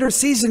a regular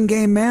season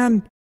game,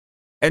 man.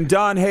 And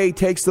Don Hay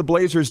takes the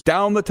Blazers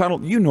down the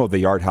tunnel. You know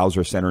the Art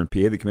Hauser Center in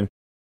PA. The community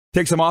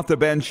takes him off the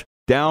bench,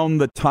 down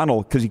the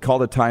tunnel, because he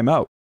called a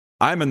timeout.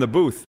 I'm in the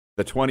booth,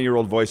 the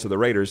 20-year-old voice of the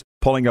Raiders,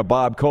 pulling a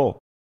Bob Cole.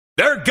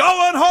 They're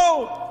going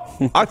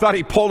home! I thought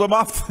he pulled him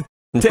off.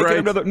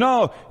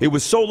 No, it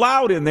was so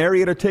loud in there,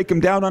 he had to take him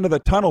down under the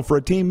tunnel for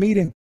a team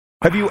meeting.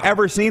 Have you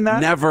ever seen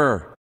that?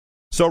 Never.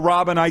 So,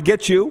 Robin, I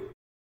get you.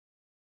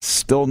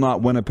 Still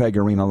not Winnipeg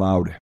Arena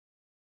loud.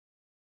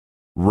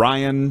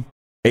 Ryan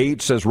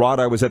H. says,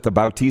 Rod, I was at the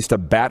Bautista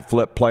bat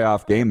flip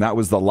playoff game. That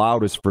was the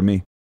loudest for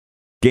me.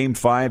 Game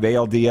 5,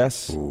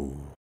 ALDS. Ooh.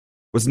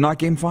 Was it not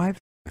Game 5?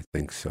 I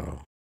think so.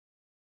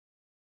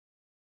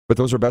 But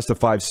those are best of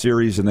 5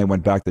 series, and they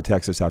went back to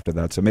Texas after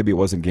that. So maybe it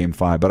wasn't Game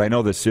 5, but I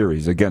know the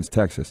series against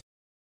Texas.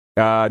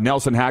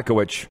 Nelson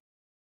Hakowich.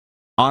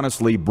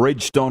 Honestly,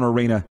 Bridgestone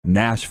Arena,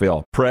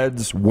 Nashville.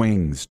 Preds,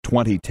 Wings,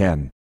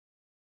 2010.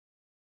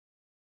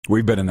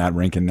 We've been in that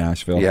rink in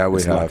Nashville. Yeah,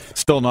 we have.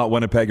 Still not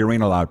Winnipeg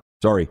Arena loud.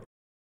 Sorry.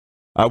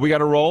 We got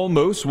to roll,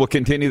 Moose. We'll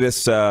continue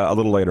this a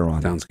little later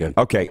on. Sounds good.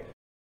 Okay.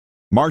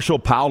 Marshall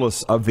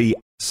Powless of the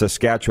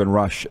Saskatchewan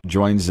Rush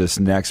joins us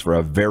next for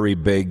a very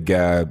big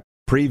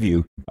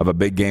preview of a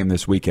big game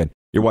this weekend.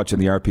 You're watching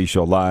the RP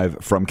Show live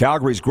from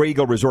Calgary's Grey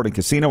Eagle Resort and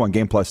Casino on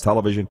Game Plus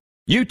Television,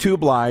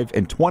 YouTube Live,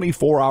 and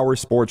 24-hour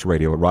sports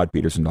radio at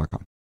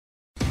rodpeterson.com.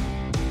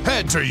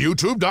 Head to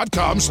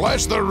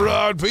youtube.com/The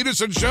Rod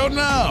Peterson Show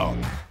now.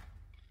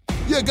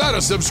 You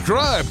gotta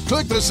subscribe.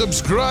 Click the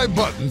subscribe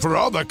button for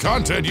all the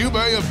content you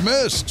may have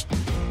missed.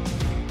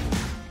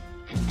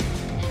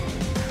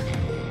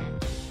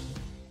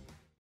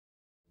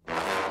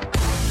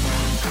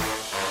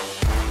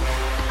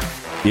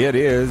 It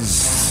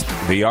is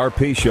the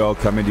RP Show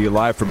coming to you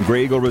live from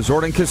Grey Eagle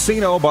Resort and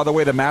Casino. By the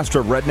way, the master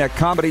of redneck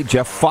comedy,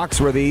 Jeff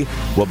Foxworthy,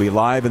 will be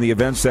live in the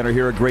Event Center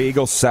here at Grey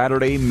Eagle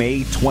Saturday,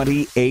 May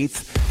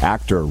 28th.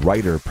 Actor,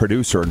 writer,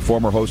 producer, and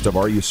former host of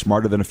Are You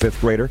Smarter Than a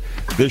Fifth Grader?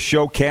 This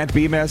show can't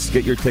be missed.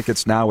 Get your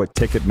tickets now at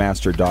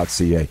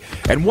Ticketmaster.ca.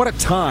 And what a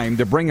time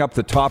to bring up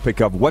the topic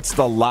of what's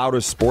the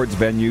loudest sports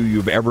venue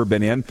you've ever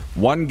been in.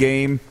 One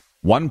game,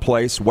 one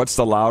place. What's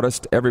the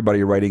loudest?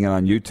 Everybody writing it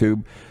on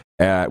YouTube.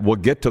 We'll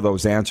get to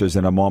those answers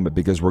in a moment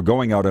because we're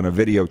going out on a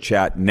video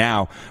chat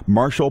now.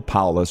 Marshall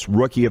Powless,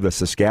 rookie of the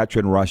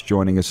Saskatchewan Rush,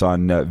 joining us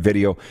on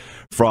video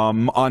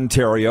from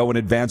Ontario in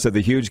advance of the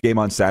huge game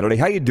on Saturday.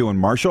 How you doing,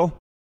 Marshall?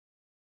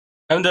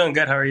 I'm doing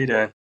good. How are you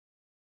doing?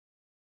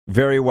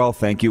 Very well,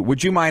 thank you.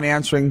 Would you mind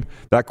answering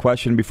that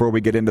question before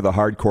we get into the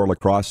hardcore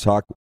lacrosse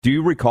talk? Do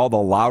you recall the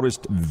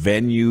loudest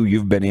venue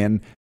you've been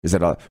in? Is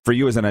it for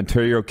you as an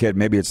Ontario kid,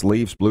 maybe it's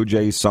Leafs, Blue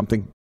Jays,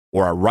 something,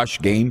 or a Rush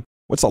game?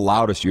 What's the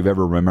loudest you've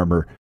ever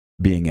remember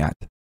being at?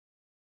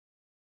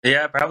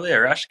 Yeah, probably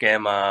a Rush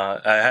game. I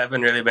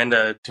haven't really been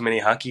to too many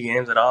hockey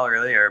games at all,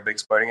 really, or big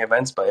sporting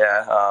events. But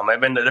yeah, I've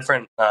been to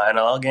different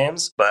NLL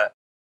games. But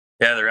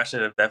yeah, the Rush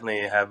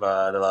definitely have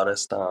the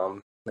loudest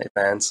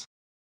fans.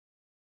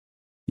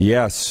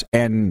 Yes,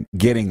 and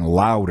getting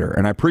louder.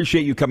 And I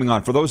appreciate you coming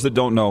on. For those that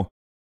don't know,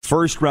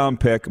 first-round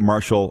pick,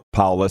 Marshall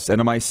Powless.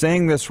 And am I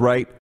saying this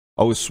right?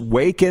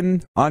 Oswego,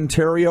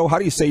 Ontario? How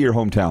do you say your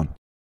hometown?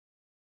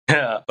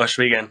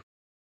 Oswego.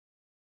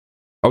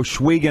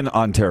 Oswego,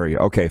 Ontario.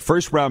 Okay,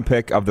 first-round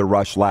pick of the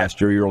Rush last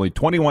year. You're only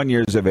 21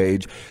 years of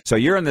age. So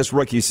you're in this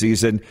rookie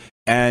season,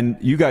 and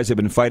you guys have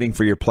been fighting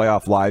for your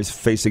playoff lives,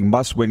 facing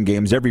must-win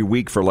games every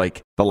week for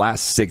like the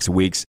last 6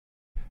 weeks.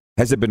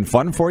 Has it been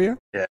fun for you?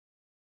 Yeah,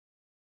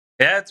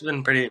 it's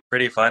been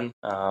pretty fun.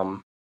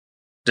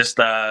 Just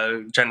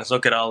trying to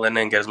soak it all in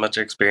and get as much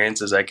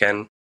experience as I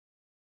can.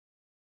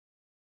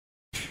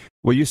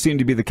 Well, you seem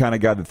to be the kind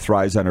of guy that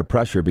thrives under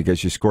pressure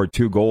because you scored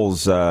 2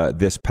 goals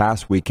this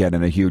past weekend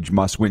in a huge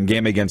must-win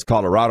game against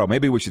Colorado.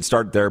 Maybe we should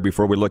start there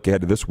before we look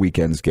ahead to this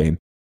weekend's game.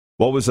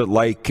 What was it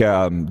like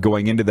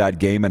going into that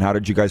game, and how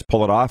did you guys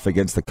pull it off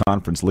against the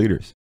conference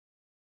leaders?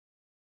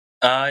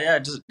 Yeah,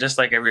 just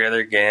like every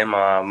other game,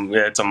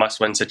 it's a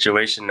must-win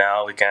situation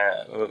now. We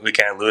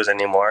can't lose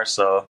anymore.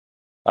 So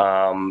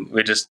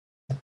we just,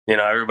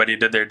 everybody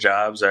did their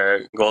jobs. Our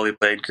goalie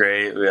played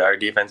great. Our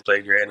defense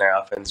played great, and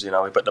our offense, we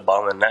put the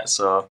ball in the net.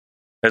 So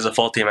it was a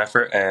full team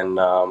effort, and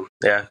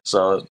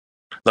so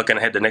looking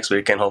ahead to next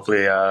weekend,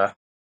 hopefully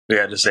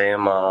had the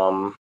same,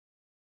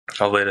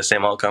 hopefully the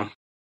same outcome.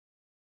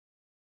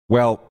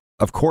 Well,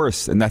 of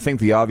course, and I think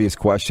the obvious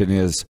question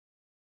is,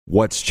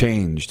 what's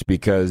changed?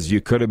 Because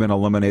you could have been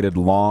eliminated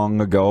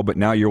long ago, but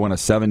now you're one of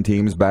 7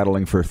 teams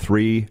battling for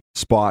 3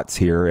 spots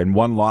here, and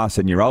 1 loss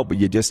and you're out, but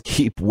you just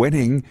keep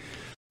winning.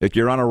 If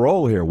you're on a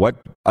roll here, what,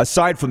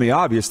 aside from the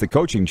obvious, the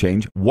coaching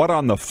change, what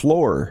on the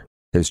floor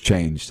has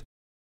changed?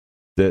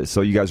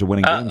 So you guys are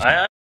winning games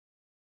now?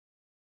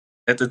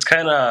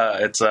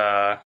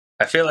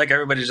 I feel like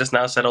everybody's just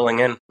now settling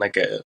in. Like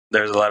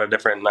there's a lot of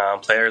different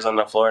players on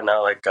the floor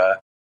now. Like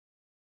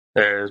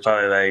there's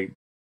probably like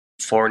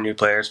 4 new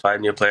players, 5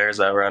 new players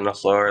that were on the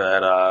floor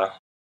that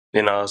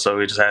so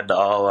we just had to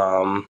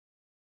all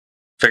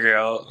figure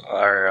out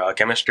our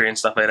chemistry and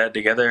stuff like that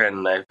together,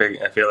 and I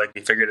feel like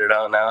we figured it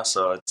out now.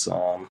 So it's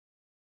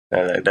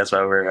that's why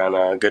we're on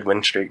a good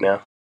win streak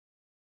now.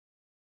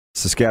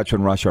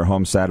 Saskatchewan Rush are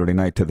home Saturday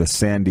night to the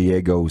San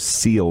Diego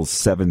Seals,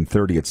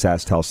 7:30 at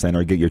SaskTel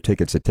Center. Get your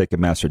tickets at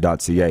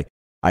Ticketmaster.ca.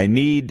 I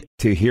need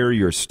to hear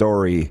your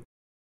story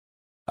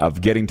of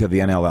getting to the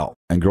NLL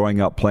and growing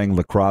up playing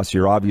lacrosse.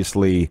 You're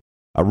obviously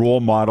a role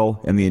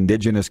model in the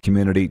Indigenous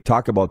community.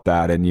 Talk about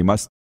that, and you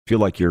must feel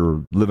like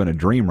you're living a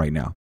dream right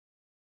now.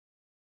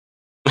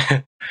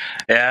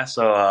 Yeah,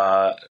 so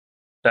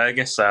I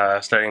guess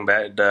starting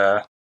back,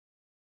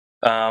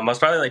 I was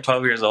probably like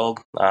 12 years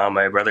old.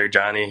 My brother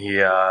Johnny, he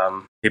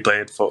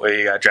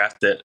got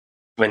drafted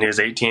when he was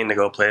 18 to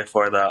go play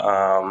for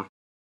the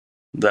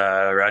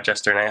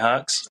Rochester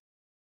Nighthawks,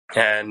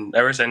 and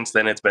ever since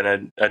then it's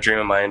been a dream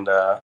of mine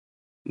to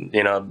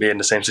be in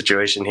the same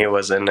situation he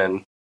was in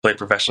and play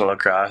professional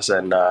lacrosse.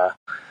 And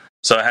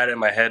so I had it in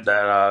my head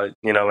that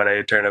when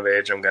I turn of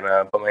age, I'm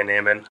gonna put my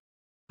name in.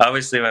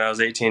 Obviously, when I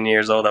was 18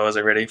 years old, I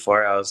wasn't ready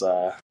for it. I was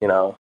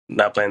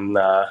not playing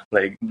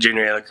like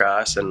junior A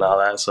lacrosse and all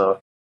that,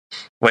 so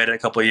waited a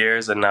couple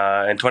years, and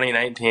in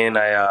 2019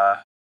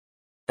 I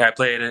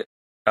played it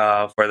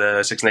for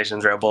the Six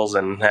Nations Rebels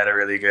and had a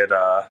really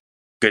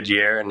good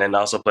year, and then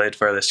also played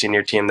for the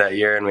senior team that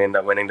year, and we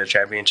ended up winning the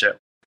championship.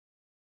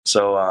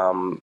 So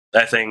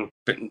I think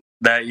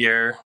that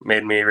year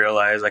made me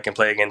realize I can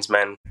play against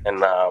men,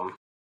 and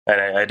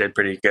I did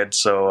pretty good.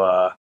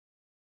 So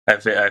I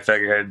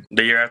figured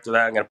the year after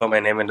that, I'm going to put my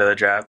name into the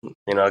draft,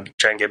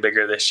 try and get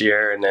bigger this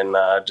year, and then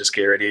just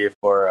get ready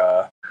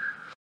for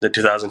the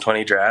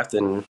 2020 draft.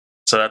 And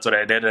so that's what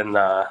I did, and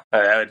I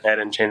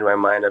didn't change my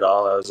mind at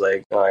all. I was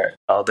like, all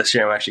right, this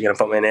year I'm actually going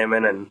to put my name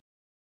in and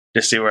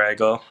just see where I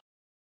go.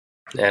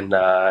 And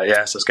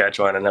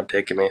Saskatchewan ended up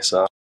taking me.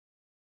 So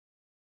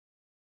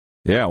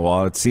yeah,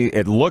 well,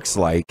 it looks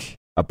like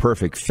a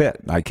perfect fit.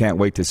 I can't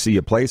wait to see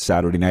you play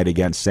Saturday night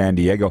against San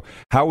Diego.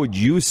 How would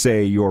you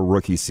say your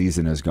rookie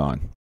season has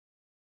gone?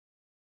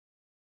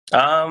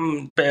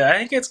 I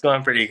think it's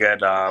going pretty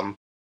good.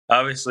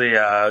 Obviously,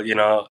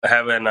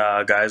 having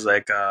guys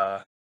like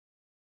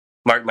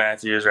Mark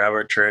Matthews,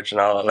 Robert Church, and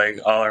all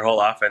our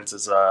whole offense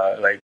is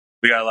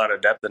we got a lot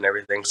of depth and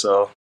everything.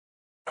 So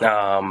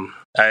I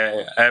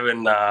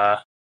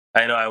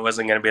know I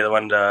wasn't going to be the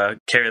one to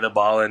carry the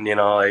ball and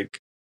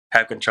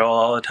have control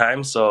all the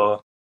time.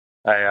 So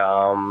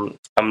I'm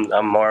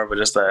more of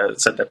just a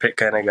set the pick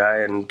kind of guy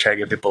and try to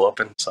get people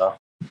open. So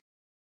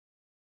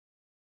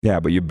yeah,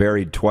 but you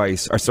buried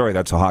twice. Or sorry,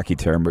 that's a hockey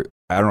term, but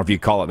I don't know if you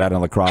call it that in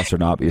lacrosse or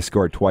not, but you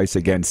scored twice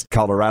against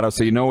Colorado,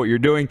 so you know what you're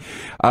doing.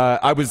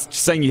 I was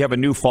saying you have a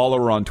new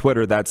follower on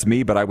Twitter. That's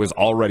me, but I was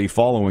already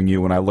following you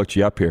when I looked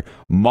you up here.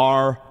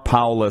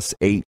 Powless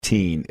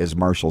 18 is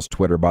Marshall's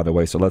Twitter, by the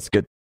way, so let's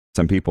get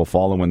some people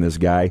following this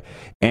guy.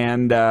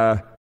 And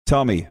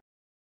tell me,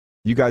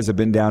 you guys have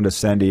been down to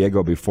San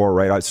Diego before,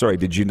 right? Sorry,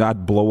 did you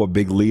not blow a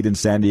big lead in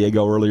San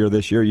Diego earlier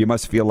this year? You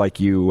must feel like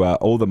you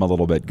owe them a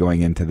little bit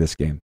going into this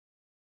game.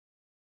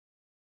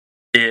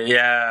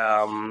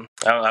 Yeah,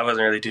 I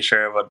wasn't really too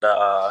sure what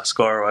the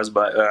score was,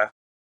 but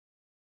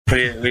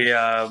we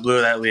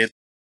blew that lead.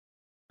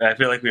 I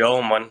feel like we owe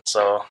them one,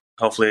 so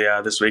hopefully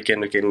this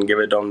weekend we can give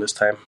it to them this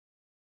time.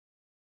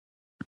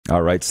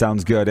 All right,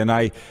 sounds good. And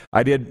I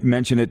did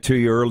mention it to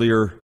you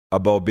earlier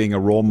about being a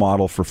role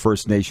model for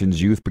First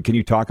Nations youth, but can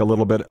you talk a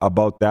little bit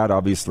about that?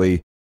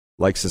 Obviously,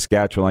 like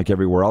Saskatchewan, like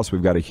everywhere else,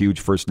 we've got a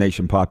huge First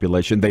Nation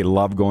population. They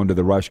love going to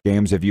the Rush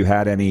games. Have you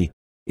had any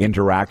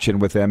interaction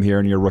with them here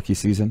in your rookie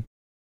season?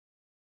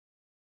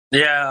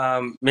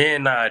 Yeah, me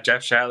and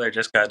Jeff Shatler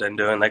just got done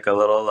doing like a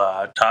little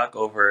talk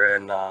over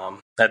in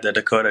at the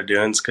Dakota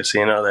Dunes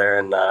Casino there,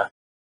 and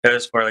it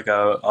was for like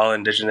all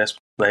Indigenous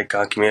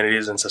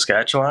communities in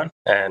Saskatchewan,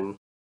 and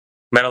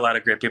met a lot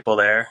of great people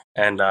there.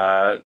 And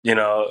I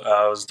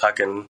was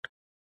talking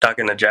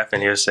to Jeff,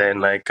 and he was saying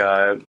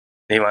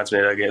he wants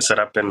me to get set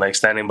up in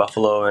Standing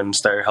Buffalo and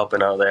start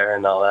helping out there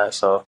and all that.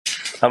 So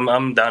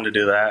I'm down to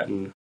do that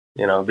and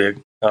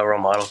be a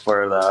role model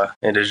for the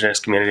Indigenous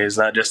communities,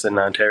 not just in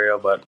Ontario,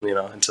 but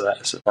into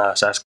that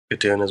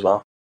Saskatoon as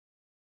well.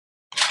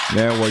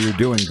 Yeah, well, you're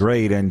doing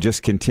great, and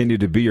just continue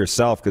to be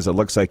yourself because it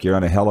looks like you're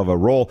on a hell of a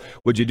roll.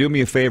 Would you do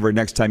me a favor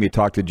next time you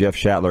talk to Jeff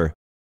Shatler?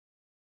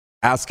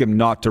 ask him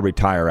not to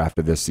retire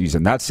after this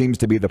season. That seems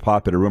to be the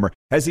popular rumor.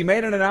 Has he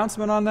made an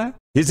announcement on that?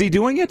 Is he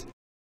doing it?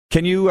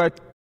 Can you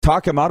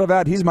talk him out of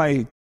that? He's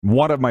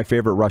one of my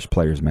favorite Rush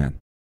players, man.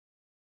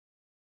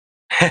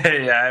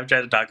 Yeah, I've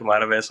tried to talk him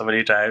out of it so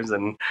many times,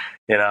 and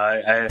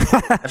I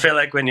feel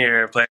like when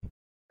you're playing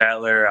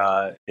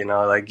Rattler,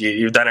 like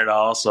you've done it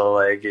all, so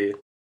like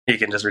he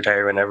can just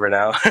retire whenever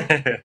now.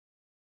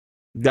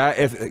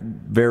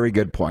 Very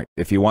good point.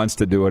 If he wants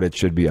to do it, it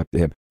should be up to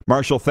him.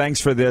 Marshall,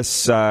 thanks for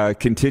this.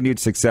 Continued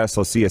success.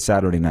 I'll see you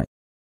Saturday night.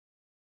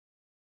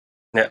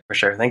 Yeah, for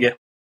sure. Thank you.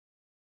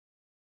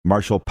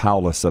 Marshall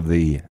Powless of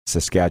the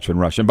Saskatchewan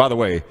Rush. And by the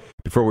way,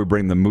 before we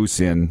bring the Moose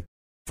in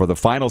for the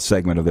final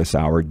segment of this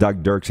hour,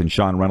 Doug Dirks and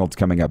Sean Reynolds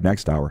coming up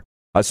next hour.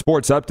 A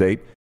sports update.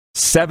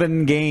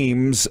 7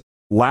 games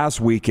last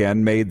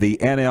weekend made the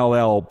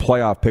NLL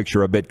playoff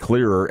picture a bit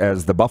clearer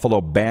as the Buffalo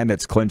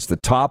Bandits clinched the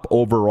top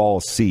overall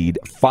seed.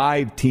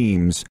 5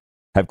 teams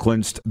have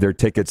clinched their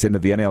tickets into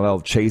the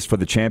NLL chase for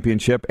the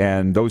championship,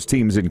 and those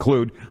teams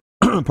include,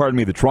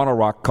 the Toronto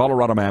Rock,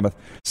 Colorado Mammoth,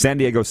 San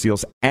Diego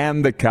Seals,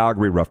 and the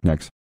Calgary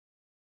Roughnecks.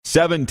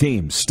 7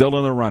 teams still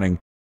in the running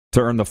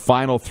to earn the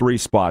final 3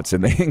 spots,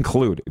 and they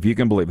include, if you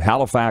can believe,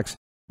 Halifax,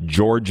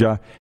 Georgia,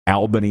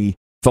 Albany,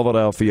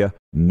 Philadelphia,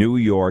 New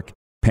York,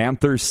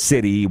 Panther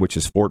City, which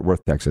is Fort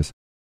Worth, Texas,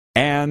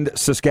 and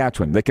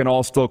Saskatchewan. They can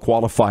all still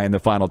qualify in the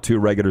final 2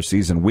 regular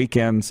season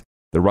weekends.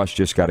 The Rush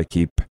just got to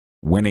keep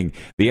winning.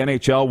 The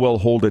NHL will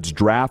hold its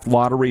draft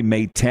lottery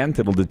May 10th.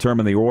 It'll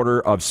determine the order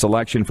of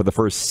selection for the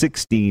first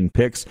 16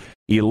 picks.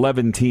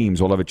 11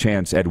 teams will have a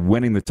chance at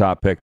winning the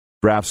top pick.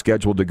 Draft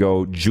scheduled to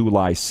go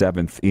July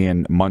 7th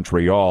in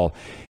Montreal.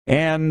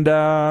 And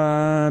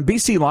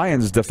BC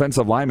Lions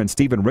defensive lineman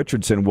Stephen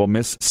Richardson will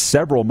miss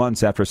several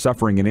months after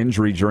suffering an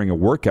injury during a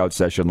workout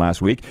session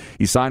last week.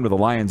 He signed with the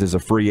Lions as a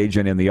free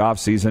agent in the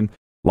offseason.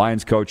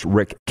 Lions coach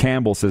Rick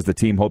Campbell says the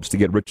team hopes to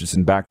get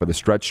Richardson back for the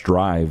stretch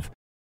drive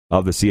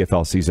of the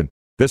CFL season.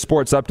 This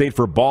sports update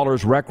for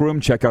Ballers Rec Room.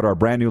 Check out our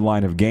brand new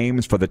line of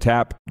games for the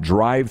Tap,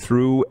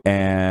 drive-through,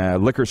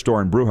 liquor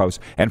store, and brew house.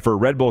 And for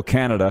Red Bull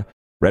Canada,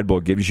 Red Bull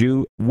gives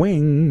you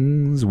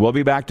wings. We'll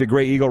be back to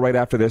Grey Eagle right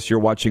after this. You're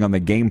watching on the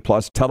Game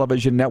Plus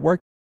television network,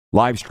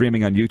 live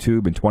streaming on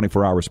YouTube and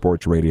 24-hour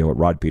sports radio at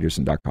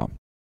rodpeterson.com.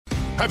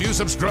 Have you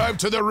subscribed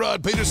to the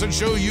Rod Peterson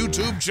Show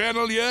YouTube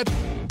channel yet?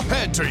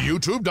 Head to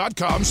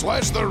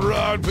youtube.com/The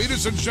Rod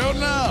Peterson Show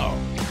now.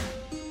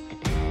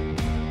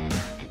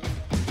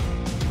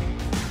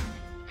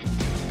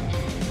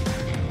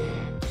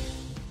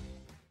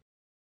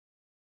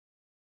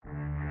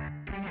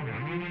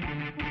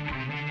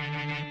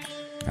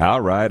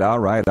 All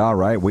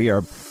right. We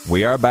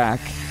are back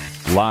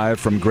live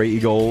from Grey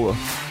Eagle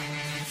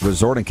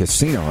Resort and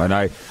Casino,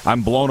 and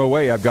I'm blown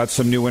away. I've got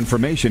some new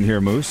information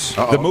here, Moose.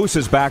 Uh-oh. The Moose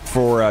is back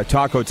for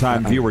Taco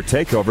Time Viewer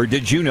Takeover.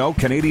 Did you know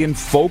Canadian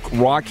folk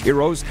rock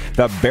heroes,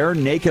 the Bare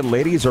Naked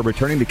Ladies, are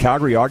returning to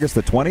Calgary August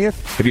the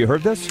 20th? Have you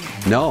heard this?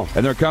 No.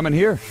 And they're coming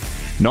here.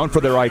 Known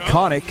for their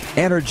iconic,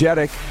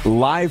 energetic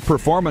live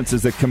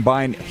performances that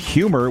combine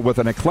humor with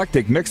an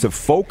eclectic mix of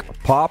folk,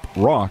 pop,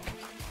 rock.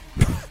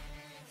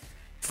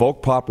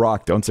 Folk, pop,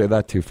 rock. Don't say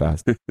that too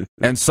fast.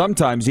 And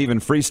sometimes even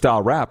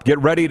freestyle rap. Get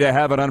ready to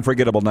have an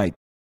unforgettable night.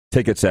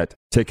 Tickets at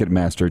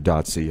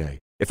Ticketmaster.ca.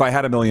 If I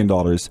had $1 million,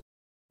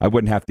 I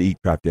wouldn't have to eat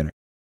craft dinner.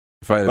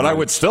 I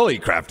would still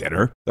eat craft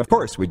dinner. Of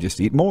course, we'd just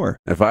eat more.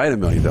 If I had $1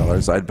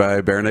 million, I'd buy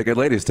a Bare Naked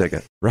Ladies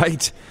ticket.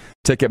 Right.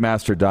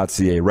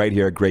 Ticketmaster.ca. Right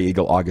here at Grey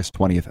Eagle, August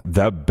 20th.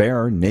 The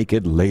Bare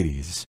Naked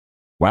Ladies.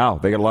 Wow,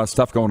 they got a lot of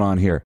stuff going on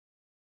here.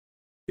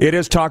 It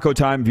is Taco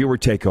Time Viewer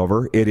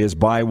Takeover. It is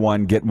buy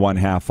one, get one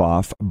half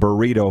off.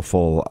 Burrito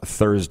Full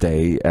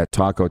Thursday at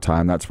Taco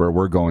Time. That's where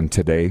we're going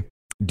today.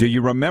 Do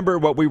you remember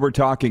what we were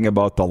talking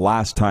about the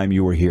last time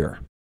you were here?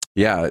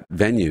 Yeah,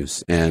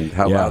 venues and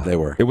how loud they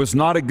were. It was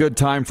not a good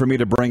time for me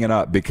to bring it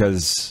up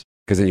because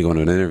then you go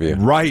into an interview.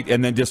 Right,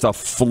 and then just a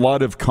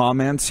flood of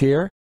comments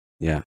here.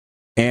 Yeah.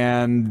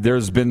 And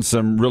there's been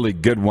some really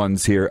good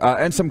ones here.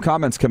 And some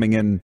comments coming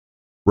in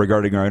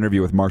regarding our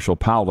interview with Marshall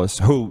Powless,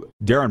 who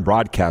Darren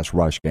broadcast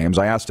Rush games.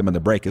 I asked him in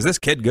the break, is this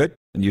kid good?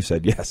 And you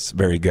said, yes,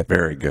 very good.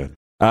 Very good.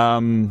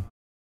 From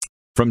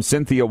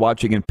Cynthia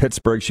watching in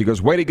Pittsburgh, she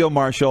goes, way to go,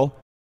 Marshall.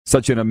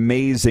 Such an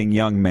amazing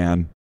young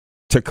man.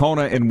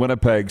 Tacona in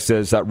Winnipeg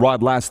says,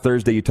 Rod, last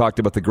Thursday you talked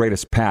about the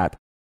greatest Pat.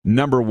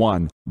 Number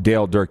 1,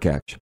 Dale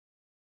Durkach.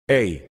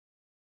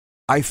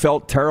 I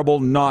felt terrible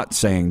not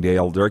saying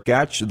Dale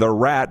Durkach. The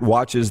Rat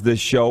watches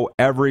this show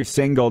every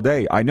single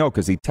day. I know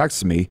because he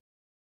texts me.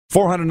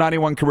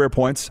 491 career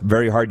points.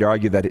 Very hard to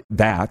argue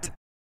that.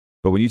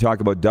 But when you talk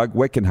about Doug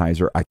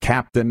Wickenheiser, a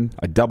captain,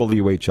 a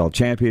WHL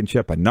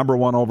championship, a number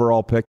 1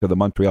 overall pick to the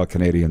Montreal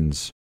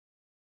Canadiens,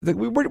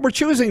 we're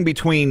choosing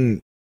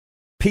between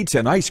pizza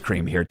and ice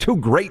cream here. 2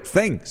 great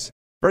things.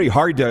 Very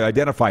hard to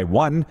identify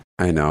one.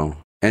 I know.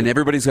 And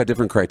everybody's got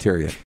different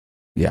criteria.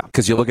 Yeah.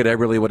 Because you look at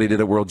Eberle, what he did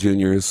at World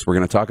Juniors. We're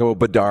going to talk about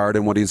Bedard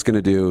and what he's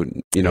going to do,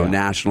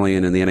 nationally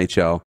and in the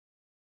NHL.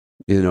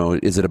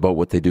 Is it about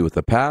what they do with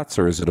the Pats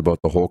or is it about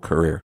the whole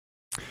career?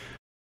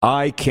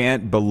 I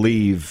can't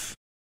believe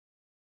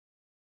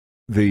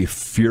the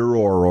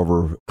furor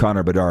over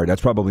Connor Bedard.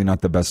 That's probably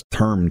not the best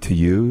term to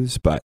use,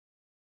 but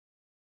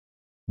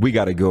we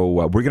got to go.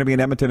 We're going to be in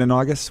Edmonton in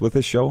August with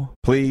this show,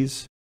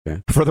 please,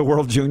 for the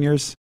World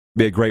Juniors.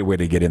 Be a great way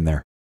to get in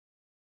there.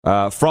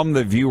 From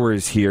the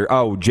viewers here,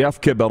 Jeff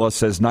Cabela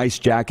says, nice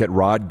jacket,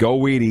 Rod. Go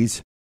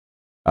Wheaties.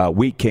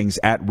 Wheat Kings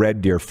at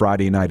Red Deer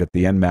Friday night at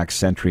the NMAX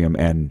Centrium,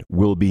 and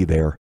we'll be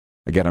there.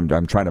 Again,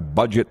 I'm trying to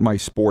budget my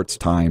sports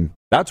time.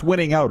 That's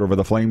winning out over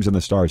the Flames and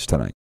the Stars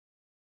tonight.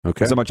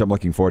 Okay. So much I'm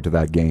looking forward to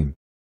that game.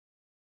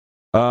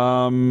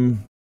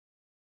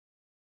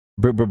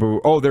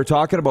 They're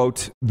talking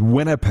about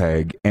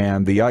Winnipeg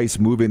and the Ice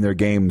moving their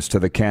games to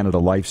the Canada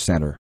Life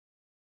Centre.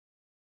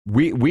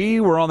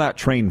 We were on that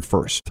train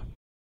first,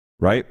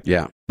 right?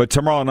 Yeah. But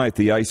tomorrow night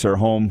the Ice are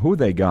home. Who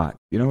they got?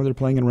 You know who they're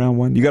playing in round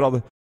one? You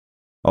got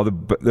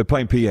they're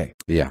playing PA.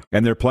 Yeah.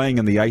 And they're playing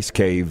in the Ice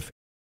Cave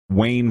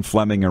Wayne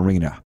Fleming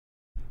Arena.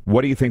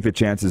 What do you think the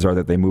chances are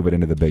that they move it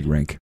into the big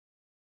rink?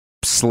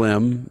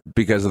 Slim,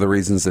 because of the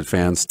reasons that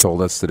fans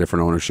told us, the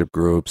different ownership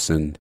groups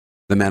and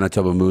the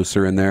Manitoba Moose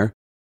are in there.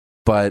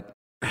 But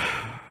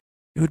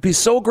it would be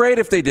so great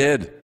if they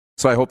did.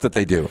 So I hope that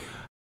they do.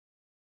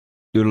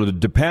 It'll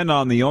depend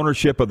on the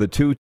ownership of the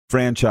two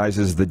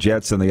franchises, the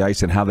Jets and the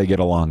Ice, and how they get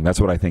along. That's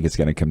what I think it's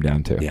going to come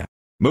down to. Yeah.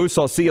 Moose,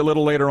 I'll see you a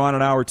little later on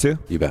in hour two.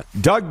 You bet.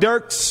 Doug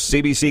Dirks,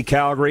 CBC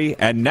Calgary,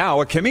 and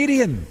now a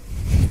comedian.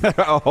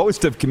 A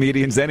host of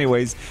comedians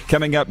anyways.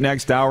 Coming up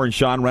next hour, and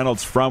Sean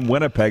Reynolds from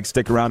Winnipeg.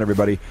 Stick around,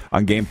 everybody,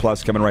 on Game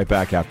Plus. Coming right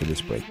back after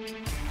this break.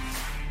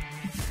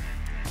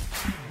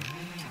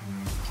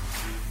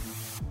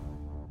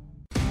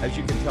 As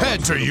you can tell,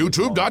 head to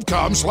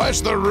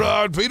youtube.com/The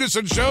Rod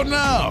Peterson Show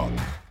now.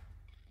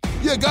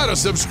 You gotta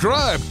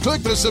subscribe.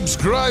 Click the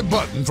subscribe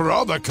button for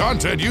all the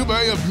content you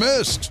may have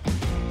missed.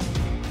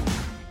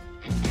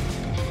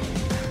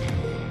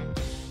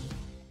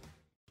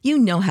 You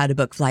know how to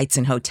book flights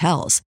and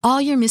hotels. All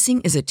you're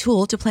missing is a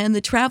tool to plan the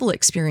travel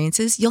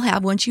experiences you'll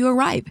have once you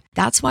arrive.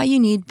 That's why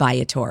you need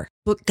Viator.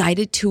 Book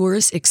guided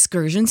tours,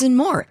 excursions, and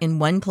more in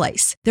one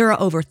place. There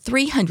are over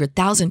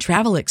 300,000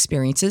 travel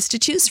experiences to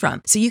choose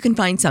from, so you can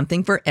find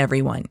something for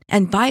everyone.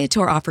 And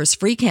Viator offers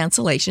free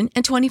cancellation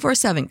and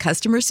 24/7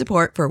 customer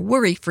support for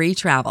worry-free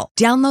travel.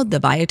 Download the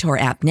Viator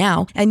app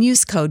now and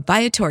use code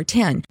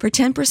Viator10 for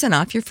 10%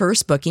 off your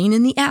first booking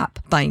in the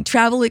app. Find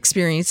travel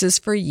experiences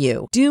for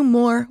you. Do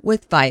more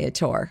with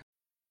Viator.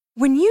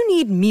 When you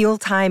need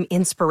mealtime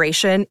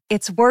inspiration,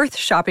 it's worth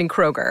shopping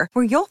Kroger,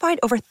 where you'll find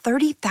over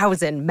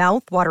 30,000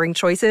 mouth-watering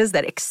choices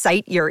that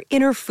excite your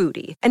inner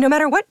foodie. And no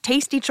matter what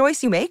tasty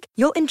choice you make,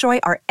 you'll enjoy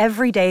our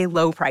everyday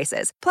low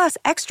prices, plus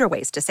extra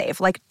ways to save,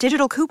 like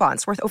digital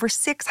coupons worth over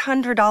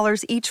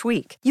 $600 each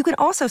week. You can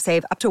also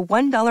save up to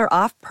 $1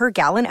 off per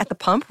gallon at the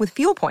pump with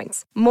fuel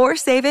points. More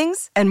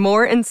savings and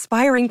more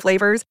inspiring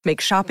flavors make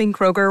shopping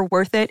Kroger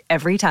worth it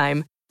every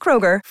time.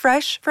 Kroger,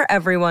 fresh for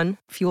everyone.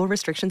 Fuel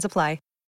restrictions apply.